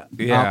 No.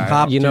 But I'll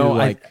cop you know,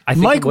 to, I think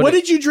Mike, what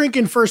did you drink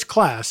in first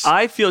class?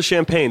 I feel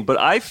champagne, but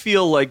I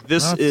feel like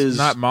this is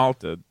not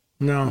malted.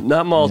 No,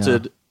 not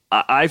malted. Yeah.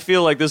 I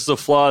feel like this is a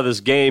flaw of this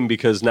game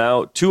because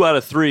now 2 out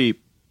of 3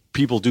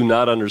 people do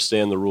not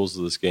understand the rules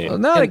of this game. Well,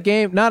 not a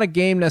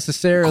game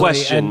necessarily.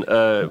 Question,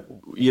 Well,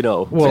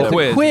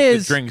 quiz. quiz.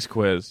 It's a drinks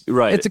quiz.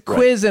 Right. It's a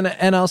quiz,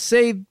 and I'll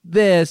say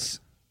this: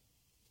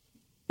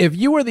 if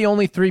you were the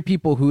only 3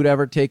 people who'd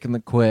ever taken the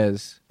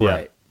quiz,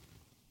 right,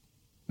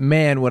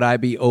 man, would I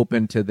be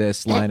open to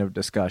this line of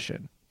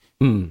discussion?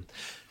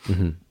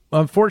 Mm-hmm.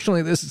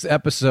 Unfortunately, this is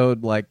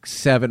episode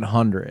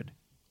 700.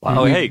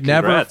 Wow. We've Hey,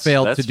 never congrats.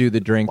 failed to do the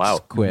drinks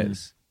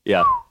quiz.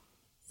 Yeah.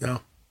 No.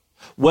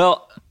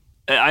 Well,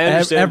 I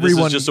understand this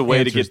Everyone is just a way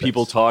to answers get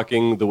people this.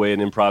 talking. The way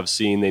an improv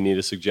scene, they need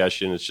a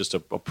suggestion. It's just a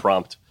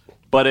prompt,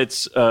 but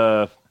it's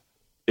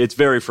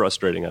very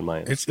frustrating on my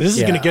end. This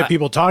is going to get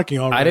people talking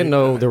already. I didn't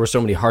know there were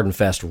so many hard and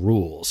fast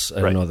rules.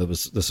 I didn't know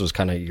this was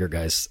kind of your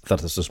guys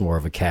thought this was more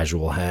of a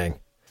casual hang.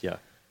 Yeah.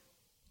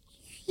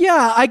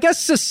 Yeah, I guess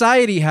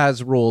society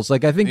has rules. I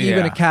think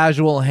even a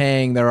casual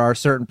hang, there are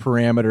certain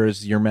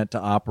parameters you're meant to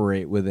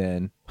operate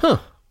within. Huh.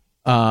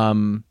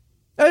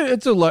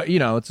 It's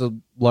a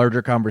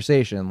larger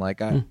conversation. I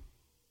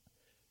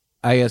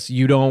guess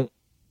you don't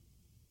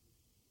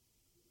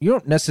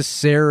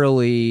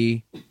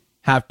necessarily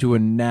have to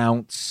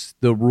announce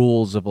the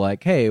rules of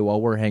hey,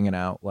 while we're hanging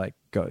out,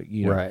 go,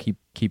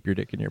 keep your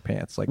dick in your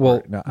pants. The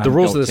rules don't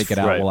of this take it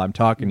out while I'm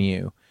talking to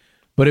you.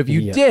 But if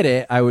you did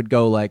it, I would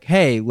go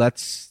hey,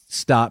 let's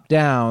stop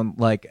down.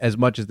 As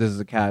much as this is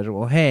a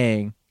casual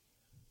hang,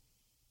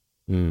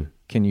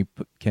 can you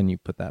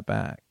put that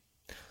back?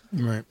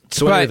 Right.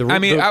 So but,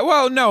 anyway,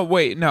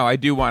 I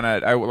do want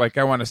to.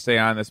 I want to stay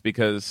on this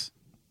because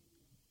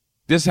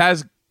this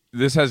has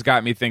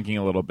got me thinking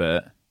a little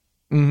bit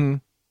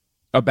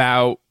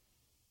about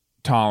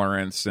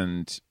tolerance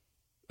and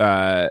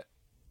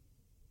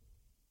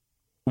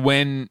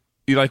when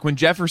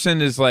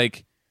Jefferson is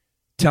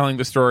telling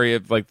the story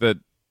of the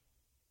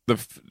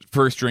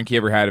first drink he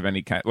ever had of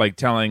any kind,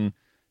 telling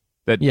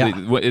that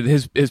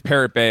his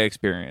Parrot Bay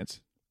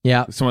experience.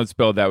 Yeah, someone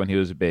spilled that when he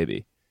was a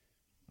baby.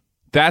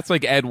 That's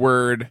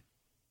Edward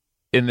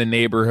in the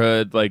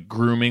neighborhood,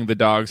 grooming the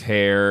dog's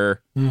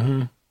hair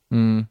and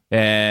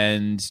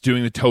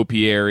doing the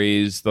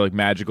topiaries, the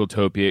magical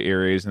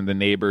topiaries, and the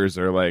neighbors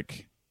are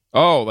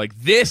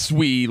this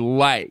we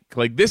like.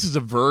 This is a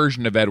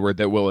version of Edward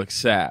that we'll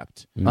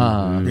accept.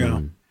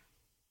 Yeah.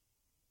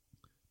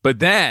 But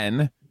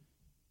then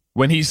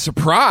when he's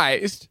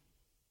surprised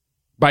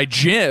by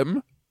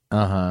Jim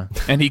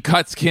and he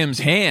cuts Kim's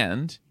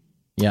hand.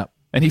 Yep.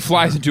 And he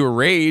flies into a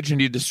rage and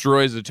he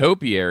destroys the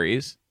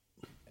topiaries.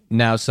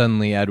 Now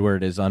suddenly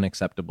Edward is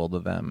unacceptable to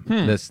them.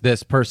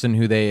 This person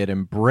who they had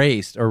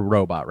embraced, or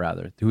robot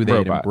rather, who they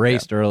had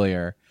embraced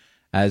earlier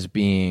as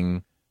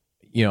being,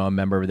 a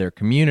member of their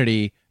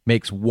community,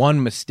 makes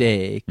one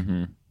mistake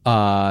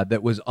that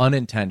was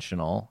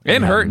unintentional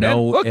and hurt.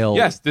 No ill.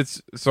 Yes, did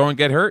someone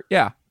get hurt?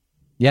 Yeah.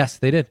 Yes,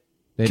 they did.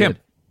 Kim.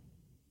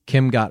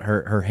 Kim got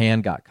hurt. Her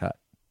hand got cut.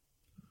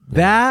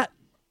 That,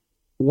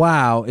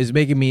 wow, is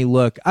making me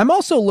look. I'm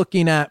also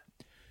looking at,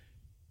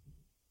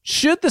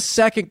 should the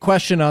second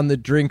question on the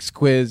drinks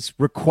quiz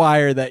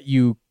require that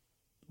you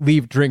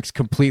leave drinks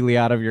completely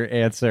out of your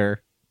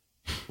answer?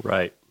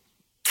 Right.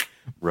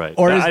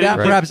 Or is that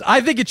perhaps,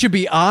 I think it should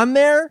be on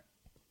there.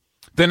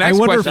 The next I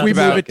wonder if question we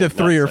about, move it to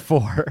 3 or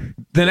 4.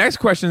 The next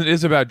question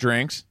is about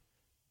drinks.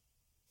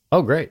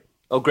 Oh, great.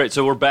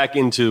 So we're back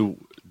into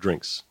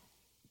drinks.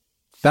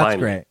 That's Finally.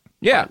 great.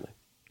 Yeah.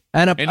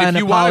 And if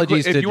you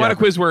apologies if to you want a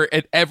Jeffrey. quiz where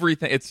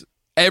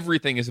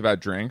everything is about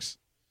drinks.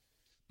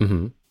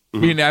 Mm-hmm.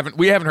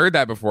 We haven't heard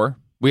that before.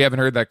 We haven't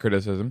heard that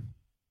criticism.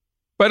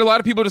 But a lot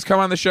of people just come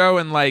on the show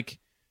and I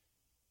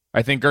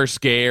think are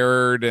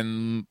scared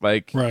and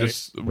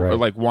just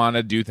want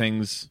to do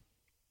things,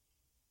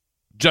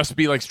 just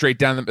be straight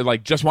down the,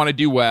 just want to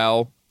do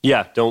well.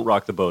 Yeah, don't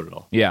rock the boat at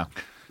all. Yeah.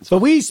 But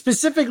we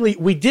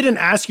didn't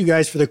ask you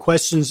guys for the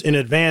questions in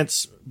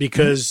advance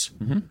because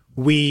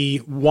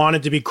we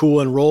wanted to be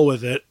cool and roll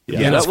with it.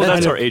 Yeah,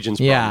 that's our agent's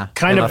problem. Yeah.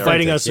 Kind of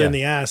fighting us in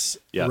the ass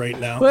right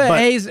now. Well,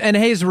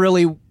 Hayes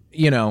really,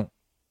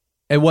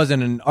 it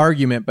wasn't an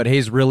argument, but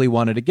Hayes really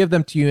wanted to give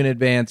them to you in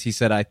advance. He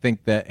said, I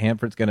think that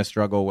Hanford's going to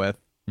struggle with,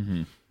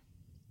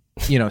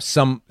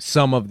 some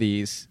of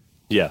these.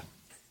 Yeah.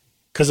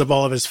 Because of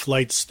all of his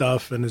flight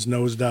stuff and his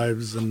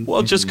nosedives. And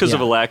just because of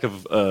a lack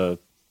of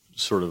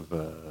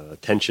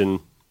attention.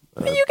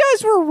 You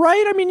guys were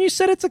right. I mean, you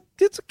said it's a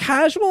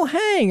casual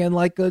hang, and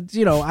I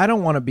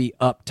don't want to be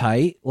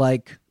uptight.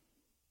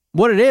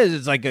 What it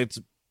is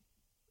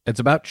it's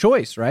about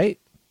choice, right?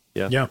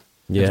 Yeah.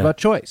 It's about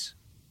choice.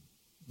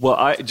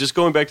 Well, just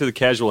going back to the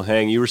casual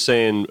hang, you were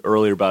saying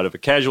earlier about if a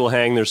casual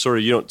hang, there's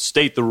you don't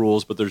state the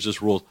rules, but there's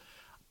just rules.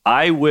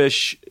 I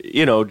wish,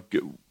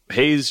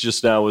 Hayes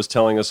just now was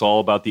telling us all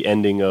about the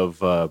ending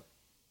of not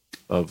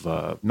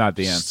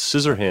the end.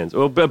 Scissorhands.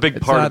 Oh, a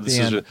big part of the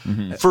scissor.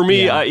 Mm-hmm. For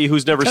me,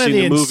 who's never Kind of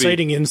seen the the movie,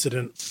 inciting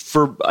incident.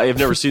 I have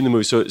never seen the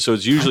movie, so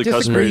it's usually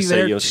customary to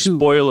say,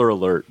 spoiler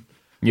alert.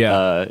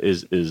 Yeah,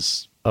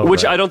 is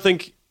which I don't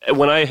think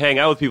when I hang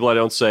out with people, I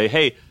don't say,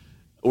 hey,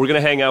 we're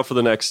going to hang out for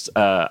the next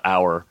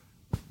hour.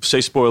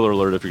 Say spoiler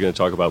alert if you're going to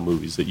talk about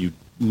movies that you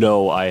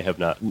know I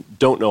haven't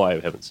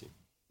seen.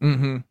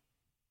 Mm-hmm.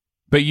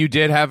 But you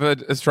did have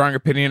a strong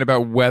opinion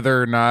about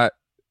whether or not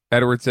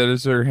Edward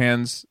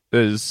Scissorhands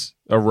is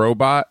a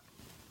robot?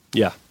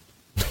 Yeah.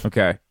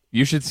 Okay.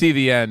 You should see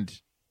the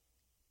end.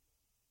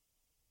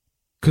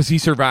 Because he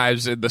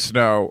survives in the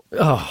snow.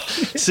 Oh.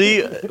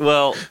 See,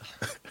 well,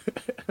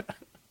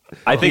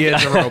 I think he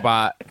is a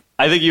robot.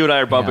 I think you and I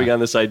are bumping on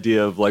this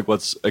idea of like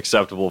what's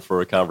acceptable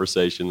for a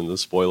conversation and the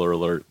spoiler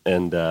alert.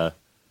 And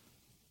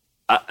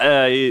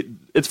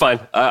it's fine.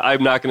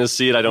 I'm not going to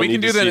see it. I don't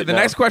need to see it. The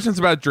next question's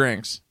about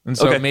drinks. And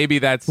so maybe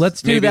that's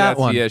Let's do that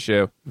one. The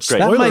issue. Great.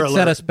 That might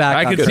set us back.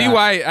 I can see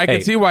why. I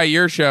can see why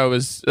your show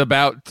is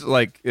about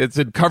like it's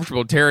in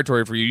comfortable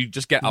territory for you. You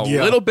just get a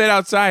little bit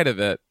outside of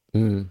it.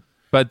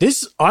 But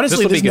this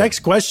next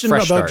question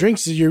about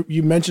drinks is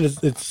you mentioned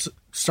it's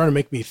starting to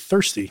make me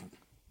thirsty.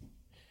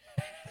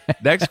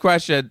 Next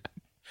question.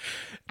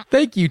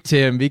 Thank you,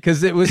 Tim,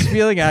 because it was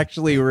feeling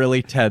actually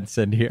really tense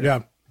in here.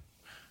 Yeah.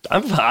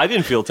 I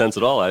didn't feel tense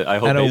at all. I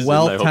hope. And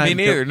a me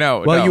neither. No.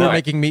 Well, you were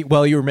making me.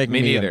 Well, you were making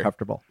me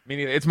uncomfortable. Me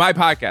neither. It's my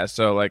podcast,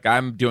 so like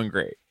I'm doing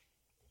great.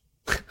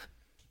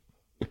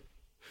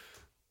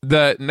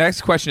 The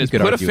next question is: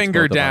 put a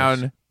finger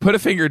down. Put a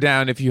finger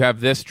down if you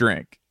have this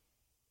drink.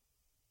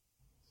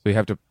 So you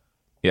have to.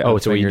 Yeah. Oh,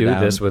 so you do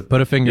this with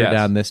put a finger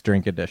down. This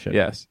drink edition.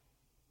 Yes.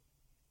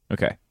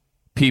 Okay.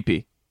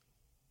 Pee-pee.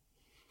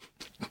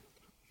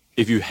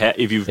 If you've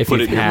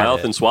put it in your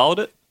mouth and swallowed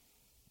it.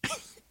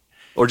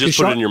 Or just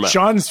put it in your mouth.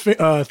 Sean's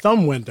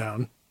thumb went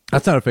down.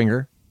 That's not a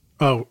finger.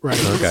 Oh,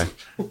 right. Okay.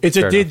 It's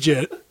a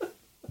digit.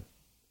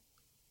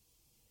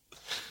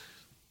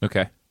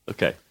 Okay.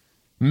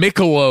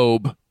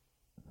 Michelob.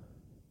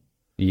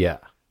 Yeah.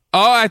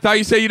 Oh, I thought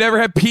you said you never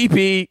had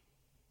pee-pee.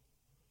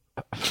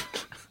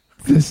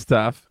 This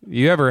stuff.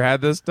 You ever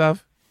had this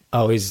stuff?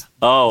 Oh, he's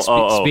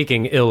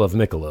speaking ill of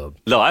Michelob.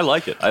 No, I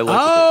like it. I like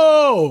it.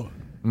 Oh!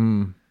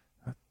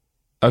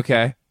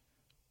 Okay.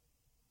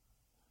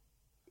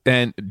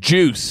 And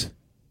juice.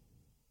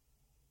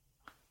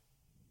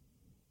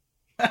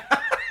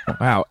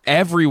 Wow,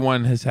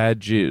 everyone has had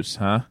juice,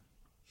 huh?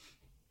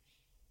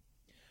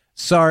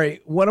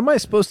 Sorry, what am I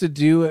supposed to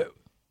do?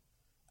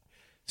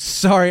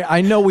 Sorry,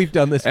 I know we've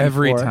done this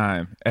every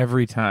before.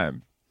 Every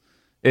time.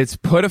 It's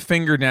put a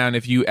finger down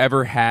if you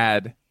ever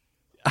had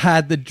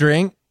the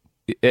drink.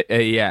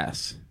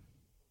 Yes.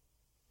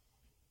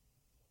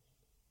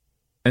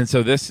 And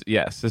so this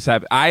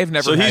happened. I've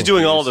never. So he's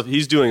doing all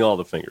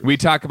the fingers. We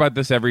talk about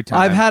this every time.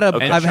 I've had it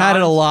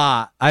a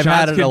lot.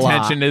 Sean's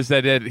contention is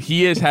that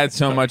he has had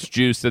so much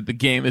juice that the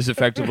game is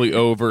effectively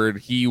over and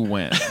he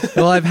wins.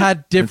 Well, I've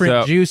had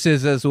different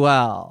juices as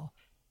well.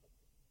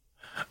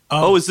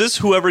 Oh, is this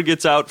whoever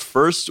gets out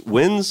first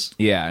wins?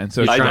 Yeah, and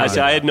so I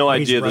had no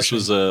idea this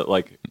was a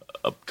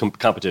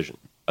competition.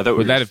 I thought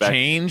would that have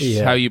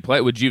changed how you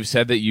play? Would you have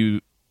said that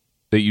you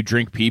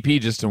drink pee-pee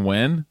just to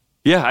win?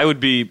 Yeah, I would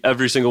be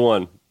every single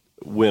one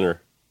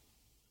winner.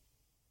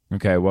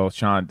 Okay, well,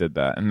 Sean did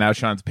that, and now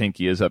Sean's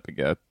pinky is up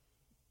again.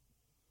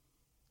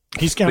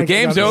 The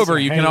game's over.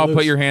 You can all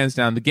put your hands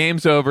down. The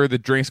game's over. The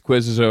drinks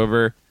quiz is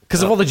over.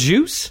 Because of all the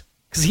juice?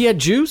 Because he had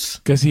juice?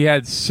 Because he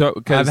had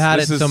I've had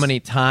it so many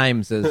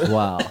times as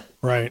well.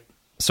 Right.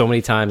 So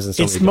many times and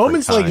so many It's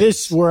moments times. like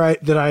this where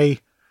I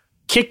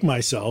kick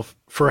myself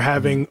for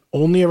having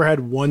only ever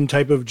had one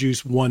type of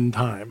juice one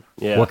time.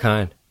 Yeah. What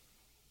kind?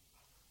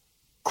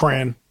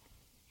 Cran.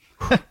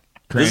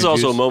 This is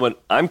also a moment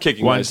I'm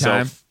kicking one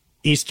myself. Time.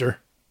 Easter.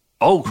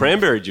 Oh,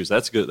 cranberry juice.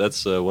 That's good.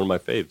 That's one of my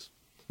faves.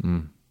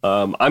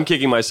 I'm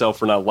kicking myself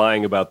for not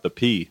lying about the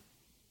pee.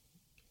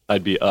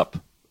 I'd be up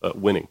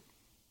winning.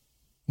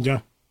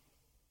 Yeah.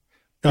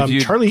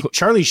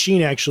 Charlie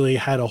Sheen actually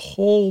had a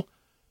whole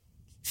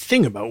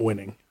thing about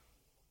winning.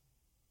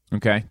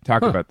 Okay,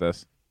 talk about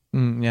this.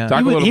 Yeah.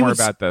 Talk a little more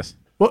about this.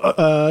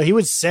 Well, he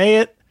would say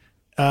it.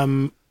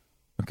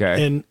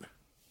 Okay. And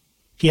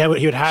he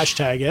would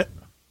hashtag it.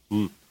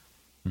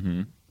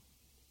 Mm-hmm.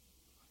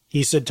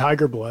 He said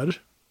Tiger Blood.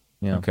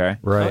 Yeah. Okay.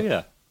 Right. Oh,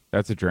 yeah.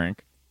 That's a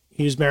drink.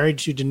 He was married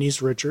to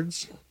Denise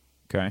Richards.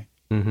 Okay.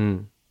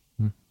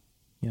 Mm-hmm.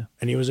 Yeah.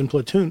 And he was in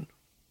Platoon.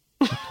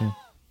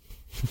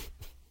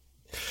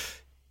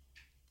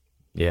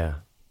 Yeah.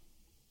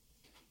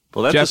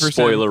 Well, that's Jefferson. a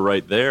spoiler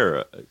right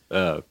there.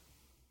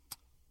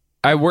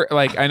 I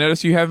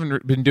noticed you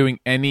haven't been doing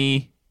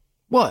any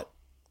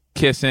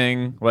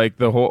kissing, like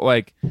the whole,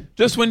 like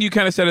just when you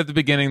kind of said at the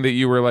beginning that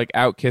you were like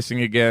out kissing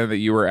again, that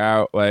you were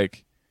out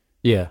like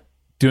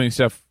doing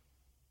stuff,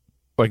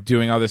 like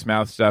doing all this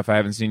mouth stuff. I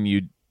haven't seen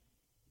you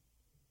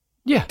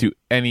do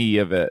any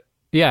of it.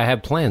 Yeah, I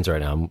have plans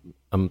right now.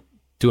 I'm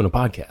doing a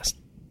podcast.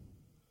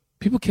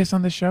 People kiss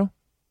on this show?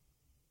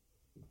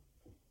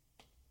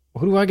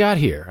 Who do I got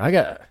here? I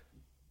got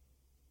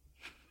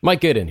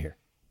Mike. Get in here.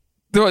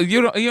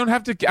 You don't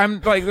have to.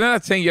 I'm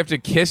not saying you have to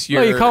kiss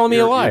your. No, you're calling me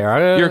a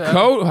liar. Your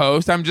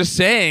co-host. I'm just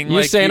saying.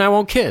 You're saying I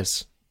won't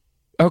kiss.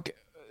 Okay.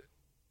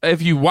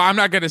 If you, I'm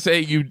not going to say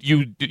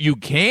you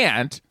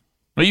can't.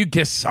 Well, you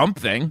kiss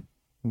something.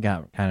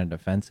 Got kind of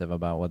defensive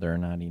about whether or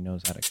not he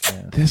knows how to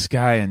kiss. This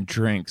guy and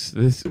drinks.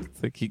 It's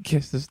like he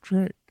kissed his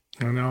drink.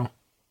 I know.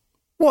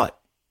 What?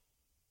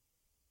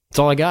 That's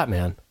all I got,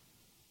 man.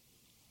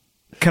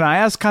 Can I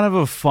ask kind of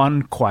a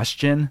fun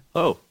question?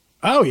 Oh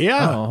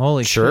yeah. Oh,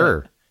 holy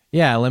sure. shit.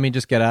 Yeah, let me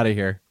just get out of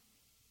here.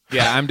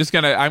 Yeah, I'm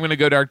gonna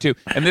go dark too.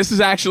 And this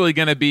is actually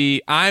gonna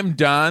be. I'm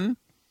done.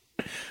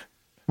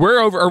 We're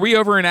over. Are we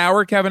over an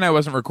hour, Kevin? I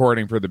wasn't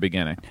recording for the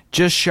beginning.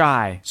 Just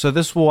shy. So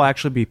this will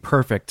actually be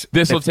perfect.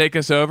 This will take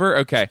us over.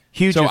 Okay.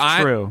 Huge so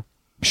is true.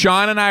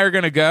 Sean and I are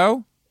gonna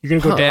go. You're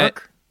gonna go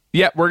dark?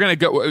 Yeah, we're gonna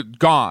go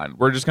gone.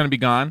 We're just gonna be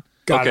gone.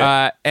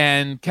 Got it.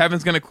 And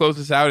Kevin's gonna close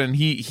us out, and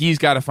he's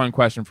got a fun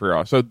question for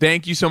y'all. So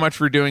thank you so much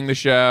for doing the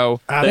show.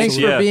 Thanks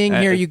for being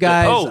here, you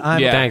guys.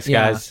 Thanks,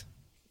 guys.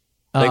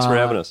 Thanks for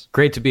having us.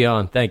 Great to be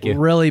on. Thank you.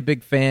 Really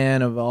big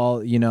fan of all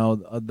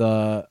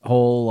the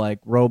whole like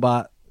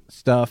robot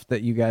stuff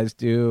that you guys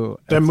do.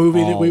 That That's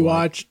movie that all, we like-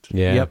 watched.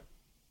 Yeah. Yep.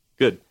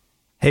 Good.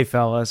 Hey,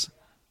 fellas.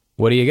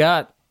 What do you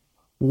got?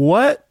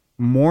 What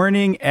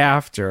morning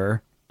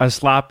after a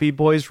Sloppy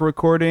Boys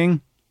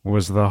recording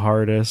was the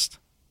hardest?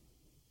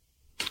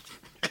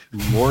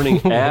 Morning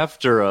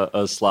after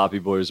a Sloppy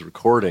Boys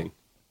recording.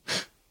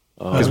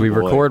 Because we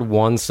record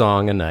one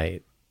song a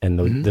night,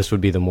 and this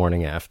would be the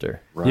morning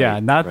after. Right, yeah,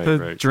 not right, the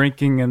right.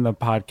 drinking in the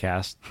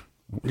podcast.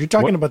 You're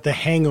talking about The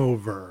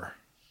Hangover.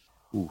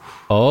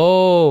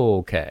 Oh,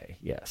 okay.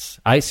 Yes.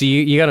 I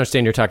see. You got to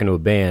understand you're talking to a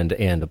band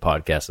and a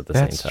podcast at the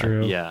That's same time.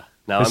 true. Yeah.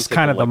 Now It's I'm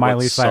kind of the thinking, like,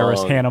 Miley what Cyrus,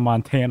 song? Hannah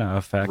Montana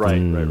effect.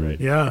 Right.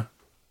 Yeah.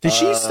 Does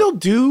she still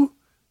do?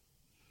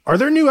 Are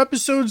there new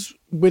episodes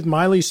with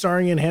Miley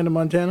starring in Hannah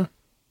Montana?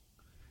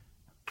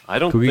 I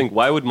don't think.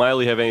 Why would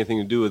Miley have anything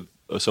to do with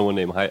someone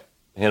named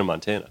Hannah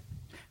Montana?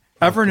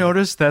 Ever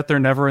notice that they're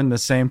never in the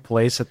same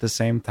place at the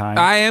same time?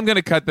 I am going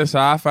to cut this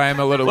off. I am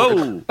a little.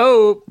 Whoa.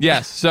 Oh,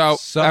 Yes. So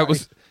Sorry. I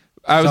was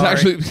Sorry.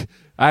 actually.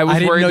 I was I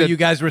didn't worried know that you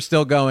guys were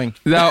still going.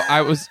 No,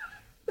 I was.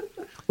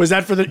 Was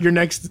that for your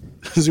next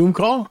Zoom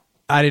call?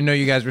 I didn't know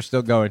you guys were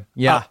still going.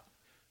 Yeah.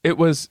 It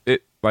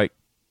like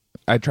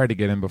I tried to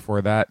get in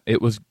before that.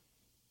 It was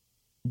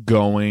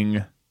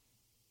going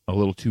a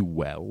little too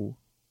well.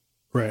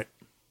 Right.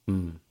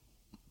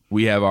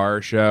 We have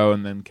our show,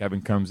 and then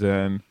Kevin comes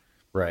in.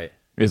 right.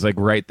 Is like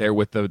right there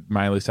with the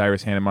Miley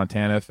Cyrus Hannah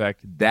Montana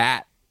effect.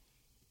 That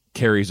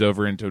carries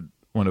over into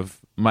one of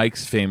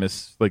Mike's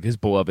famous, like his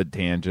beloved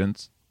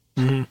tangents.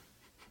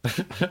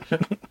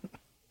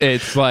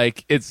 It's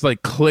like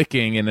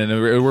clicking, and then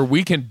where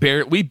we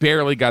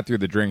barely got through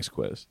the drinks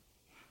quiz.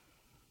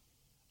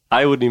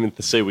 I wouldn't even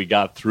say we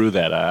got through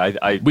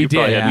that. We you did.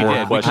 probably had We more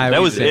did. questions.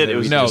 That was it. It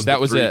was no, just that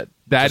the was three. it.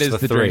 That Just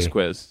is the the drinks three.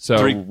 quiz. So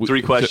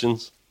Three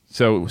questions.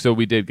 So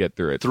we did get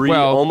through it. Three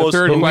well, almost the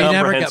third But We question.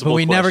 never got, but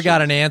we never got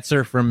questions. an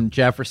answer from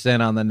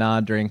Jefferson on the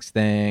non-drinks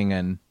thing,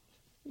 and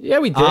Yeah,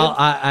 we did.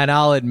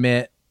 I'll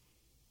admit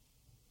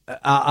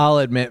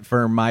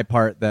for my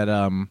part that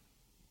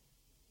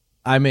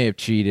I may have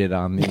cheated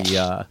on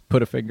the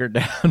put a finger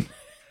down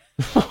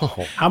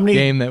How many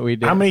game that we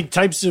did. How many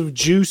types of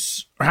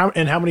juice? How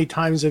many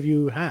times have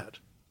you had?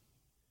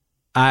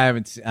 I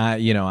haven't. I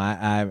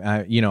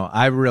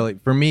really,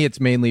 for me, it's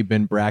mainly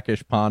been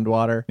brackish pond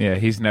water. Yeah,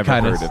 he's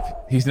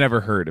never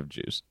heard of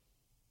juice.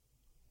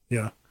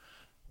 Yeah.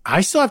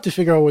 I still have to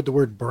figure out what the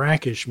word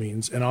brackish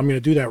means, and I'm going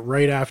to do that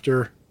right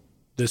after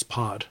this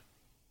pod.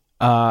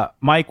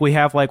 Mike, we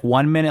have like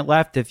 1 minute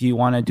left if you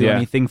want to do Yeah.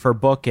 anything for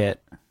Book It.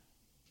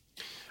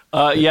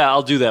 Yeah,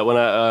 I'll do that when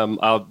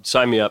I'll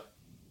sign me up.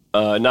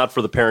 Not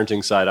for the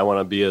parenting side. I want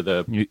to be I want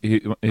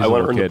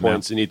to earn the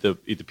points and eat the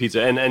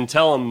pizza and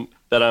tell them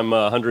that I'm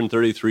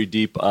 133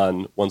 deep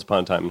on Once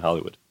Upon a Time in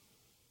Hollywood.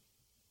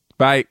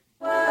 Bye.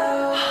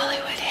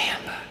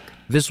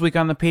 This week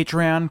on the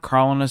Patreon,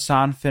 Carl and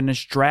Hassan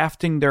finished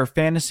drafting their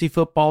fantasy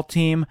football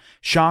team.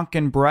 Shank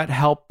and Brett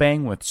help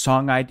bang with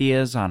song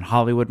ideas on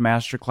Hollywood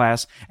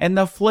Masterclass. And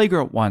the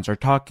Flagrant Ones are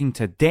talking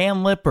to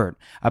Dan Lippert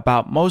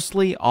about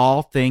mostly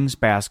all things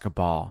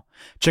basketball.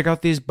 Check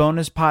out these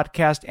bonus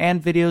podcasts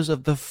and videos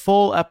of the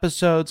full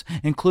episodes,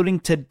 including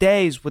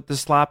today's with the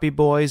Sloppy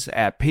Boys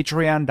at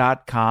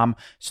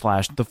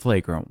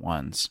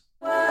patreon.com/theflagrantones.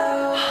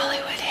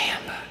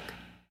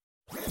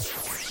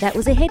 That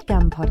was a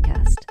HeadGum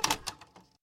podcast.